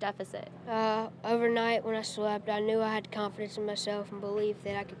huge deficit? Overnight when I slept, I knew I had confidence in myself and belief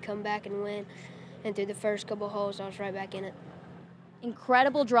that I could come back and win. And through the first couple holes, I was right back in it.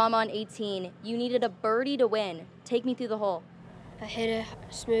 Incredible drama on 18. You needed a birdie to win. Take me through the hole. I hit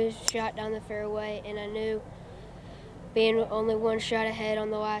a smooth shot down the fairway, and I knew, being only 1 shot ahead on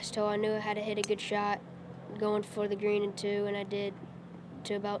the last hole, I knew I had to hit a good shot going for the green in 2, and I did,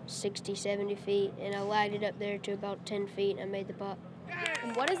 to about 60, 70 feet, and I lagged it up there to about 10 feet, and I made the putt.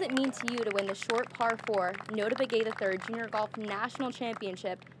 And what does it mean to you to win the short par 4 Notah Begay III Junior Golf National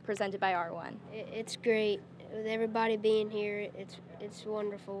Championship presented by R1? It's great. With everybody being here, it's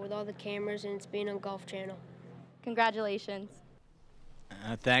wonderful with all the cameras, and it's being on Golf Channel. Congratulations.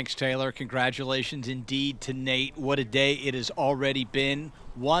 Thanks, Taylor. Congratulations indeed to Nate. What a day it has already been.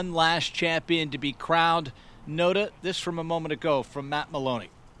 1 last champion to be crowned. Notah, this from a moment ago from Matt Maloney.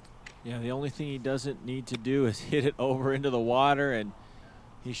 Yeah, the only thing he doesn't need to do is hit it over into the water, and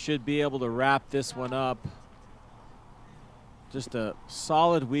he should be able to wrap this one up. Just a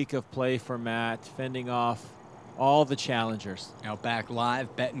solid week of play for Matt, fending off all the challengers. Now back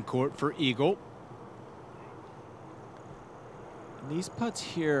live, Betancourt for eagle. And these putts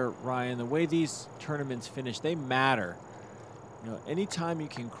here, Ryan, the way these tournaments finish, they matter. You know, anytime you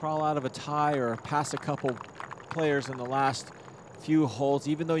can crawl out of a tie or pass a couple players in the last few holes,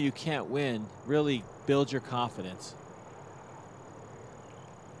 even though you can't win, really build your confidence.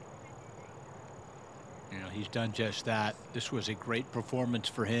 You know, he's done just that. This was a great performance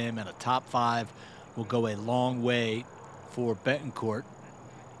for him, and a top 5 will go a long way for Betancourt,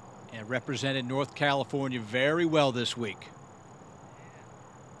 and represented North California very well this week.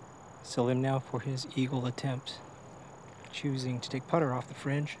 Salim now for his eagle attempt, choosing to take putter off the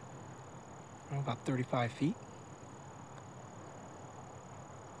fringe, about 35 feet.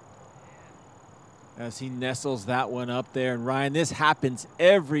 as he nestles that one up there. And Ryan, this happens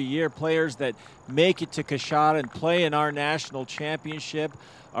every year. Players that make it to Coshada and play in our national championship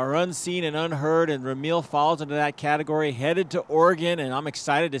are unseen and unheard, and Ramil falls into that category, headed to Oregon, and I'm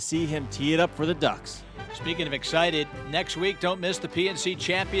excited to see him tee it up for the Ducks. Speaking of excited, next week, don't miss the PNC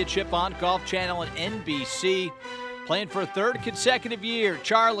Championship on Golf Channel and NBC. Playing for a third consecutive year,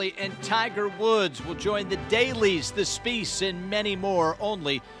 Charlie and Tiger Woods will join the Dailies, the Spieths, and many more,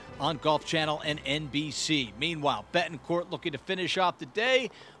 only on Golf Channel and NBC. Meanwhile, Betancourt looking to finish off the day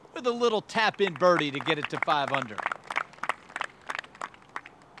with a little tap-in birdie to get it to 5 under.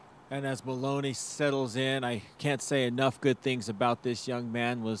 And as Maloney settles in, I can't say enough good things about this young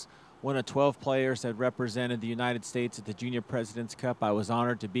man. Was one of 12 players that represented the United States at the Junior President's Cup. I was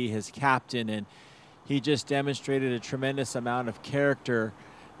honored to be his captain, and he just demonstrated a tremendous amount of character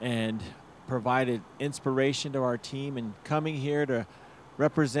and provided inspiration to our team, and coming here to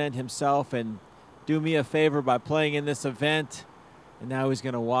represent himself and do me a favor by playing in this event. And now he's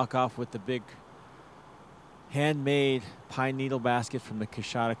going to walk off with the big handmade pine needle basket from the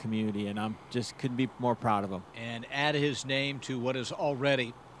Coshada community, and I'm just couldn't be more proud of him. And add his name to what is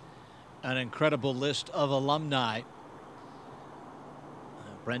already an incredible list of alumni.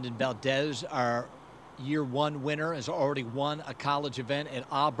 Brendan Valdez, our year one winner, has already won a college event at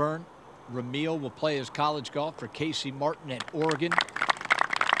Auburn. Ramil will play his college golf for Casey Martin at Oregon.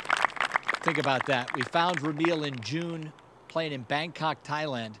 Think about that. We found Ramil in June playing in Bangkok,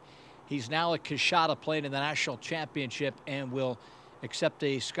 Thailand. He's now at Coshada playing in the national championship and will accept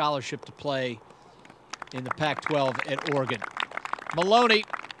a scholarship to play in the Pac-12 at Oregon. Maloney,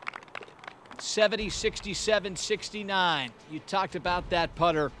 70, 67, 69. You talked about that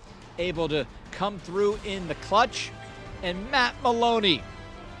putter able to come through in the clutch. And Matt Maloney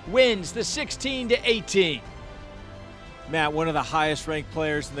wins the 16 to 18. Matt, one of the highest ranked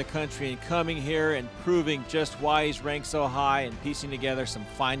players in the country, and coming here and proving just why he's ranked so high and piecing together some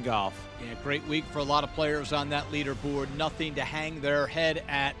fine golf. Yeah, great week for a lot of players on that leaderboard. Nothing to hang their head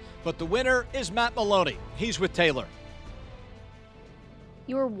at. But the winner is Matt Maloney. He's with Taylor.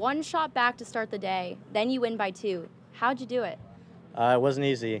 You were one shot back to start the day. Then you win by 2. How'd you do it? It wasn't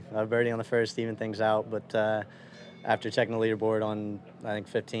easy. Birdie on the first, even things out. But after checking the leaderboard on, I think,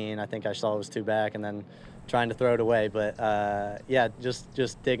 15, I think I saw it was 2 back, and then trying to throw it away. But yeah,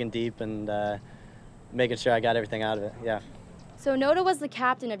 just digging deep and making sure I got everything out of it. Yeah. So Notah was the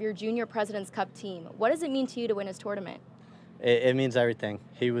captain of your Junior President's Cup team. What does it mean to you to win his tournament? It means everything.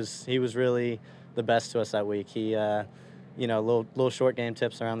 He was really the best to us that week. He, you know, little short game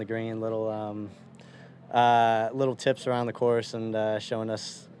tips around the green, little tips around the course, and showing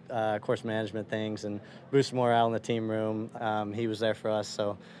us course management things and boost morale in the team room. He was there for us,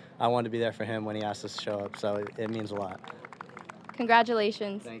 so I wanted to be there for him when he asked us to show up. So it means a lot.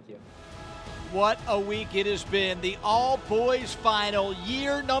 Congratulations. Thank you. What a week it has been. The all-boys final,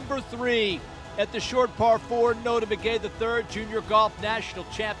 year number 3 at the short par 4 Notah Begay III Junior Golf National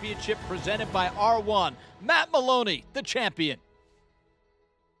Championship presented by R1. Matt Maloney, the champion.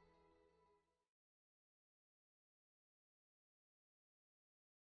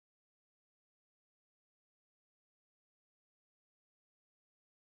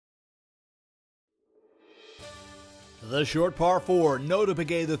 The short par 4 Notah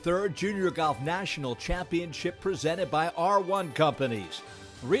Begay III Junior Golf National Championship presented by R1 Companies.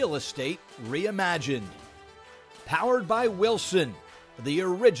 Real estate reimagined. Powered by Wilson, the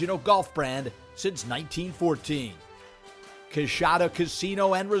original golf brand since 1914. Coshada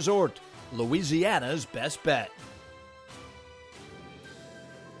Casino and Resort, Louisiana's best bet.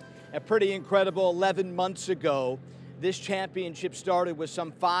 A pretty incredible 11 months ago, this championship started with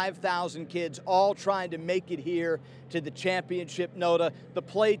some 5,000 kids all trying to make it here to the championship. Notah, the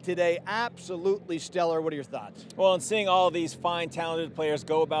play today, absolutely stellar. What are your thoughts? Well, and seeing all these fine, talented players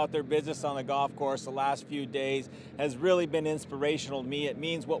go about their business on the golf course the last few days has really been inspirational to me. It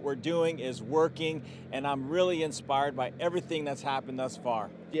means what we're doing is working, and I'm really inspired by everything that's happened thus far.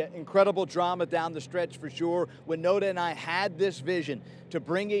 Yeah, incredible drama down the stretch for sure. When Notah and I had this vision to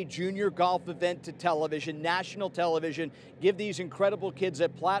bring a junior golf event to television, national television, give these incredible kids a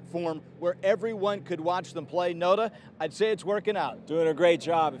platform where everyone could watch them play. Notah, I'd say it's working out. Doing a great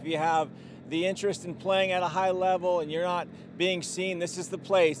job. If you have the interest in playing at a high level and you're not being seen, this is the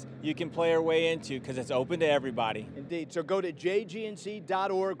place you can play your way into because it's open to everybody. Indeed. So go to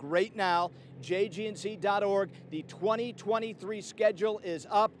jgnc.org right now, jgnc.org. The 2023 schedule is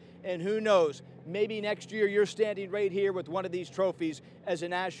up, and who knows, maybe next year you're standing right here with one of these trophies as a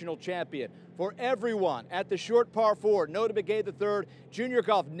national champion. For everyone at the short par 4 Notah Begay III Junior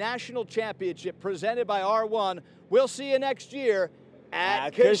Golf National Championship presented by R1, we'll see you next year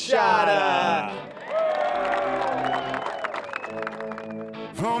at Coshada.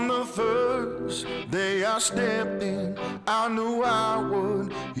 From the first day I stepped in, I knew I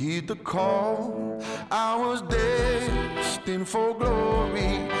would heed the call. I was destined for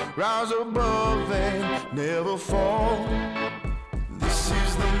glory, rise above and never fall. This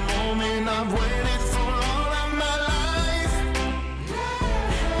is the moment I've waited for all of my life.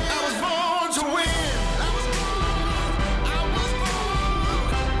 I was born to win.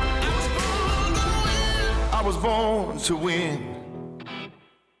 I was born to win.